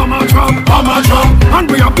drop, I'm a drop, I'm a drop.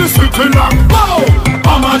 And we have the city lock.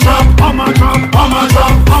 I'm a drop, I'm a drop, I'm a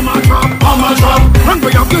drop, I'm a drop, I'm a drop. And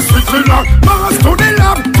we have the city lock. Mars to the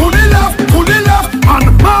left, to the left, to the left. And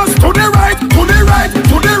Mars to the right, to the right,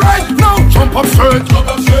 to the right. Now jump up straight, jump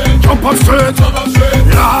up straight, jump up straight, jump up straight.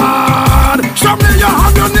 Lord, show me your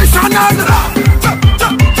ammunition and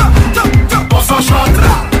bust a shot,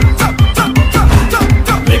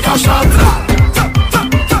 make a shot,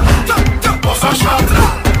 bust a shot.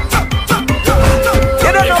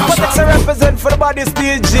 You don't know what I represent for the body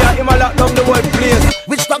stage here. Him a lock down the whole place.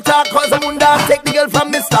 Which doctor cause a munda? Take the girl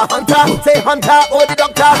from Mr. Hunter. Say Hunter, oh the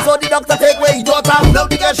doctor. So the doctor take away his daughter. Now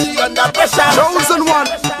the girl she under pressure. Chosen one.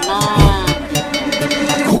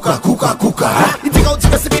 Cooker, cooker, cooker. You take out the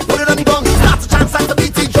recipe, put it on the gun. Start to chant, start to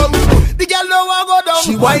beat the drum. The girl know I go down.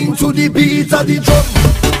 She whine to the beat of the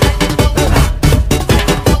drum.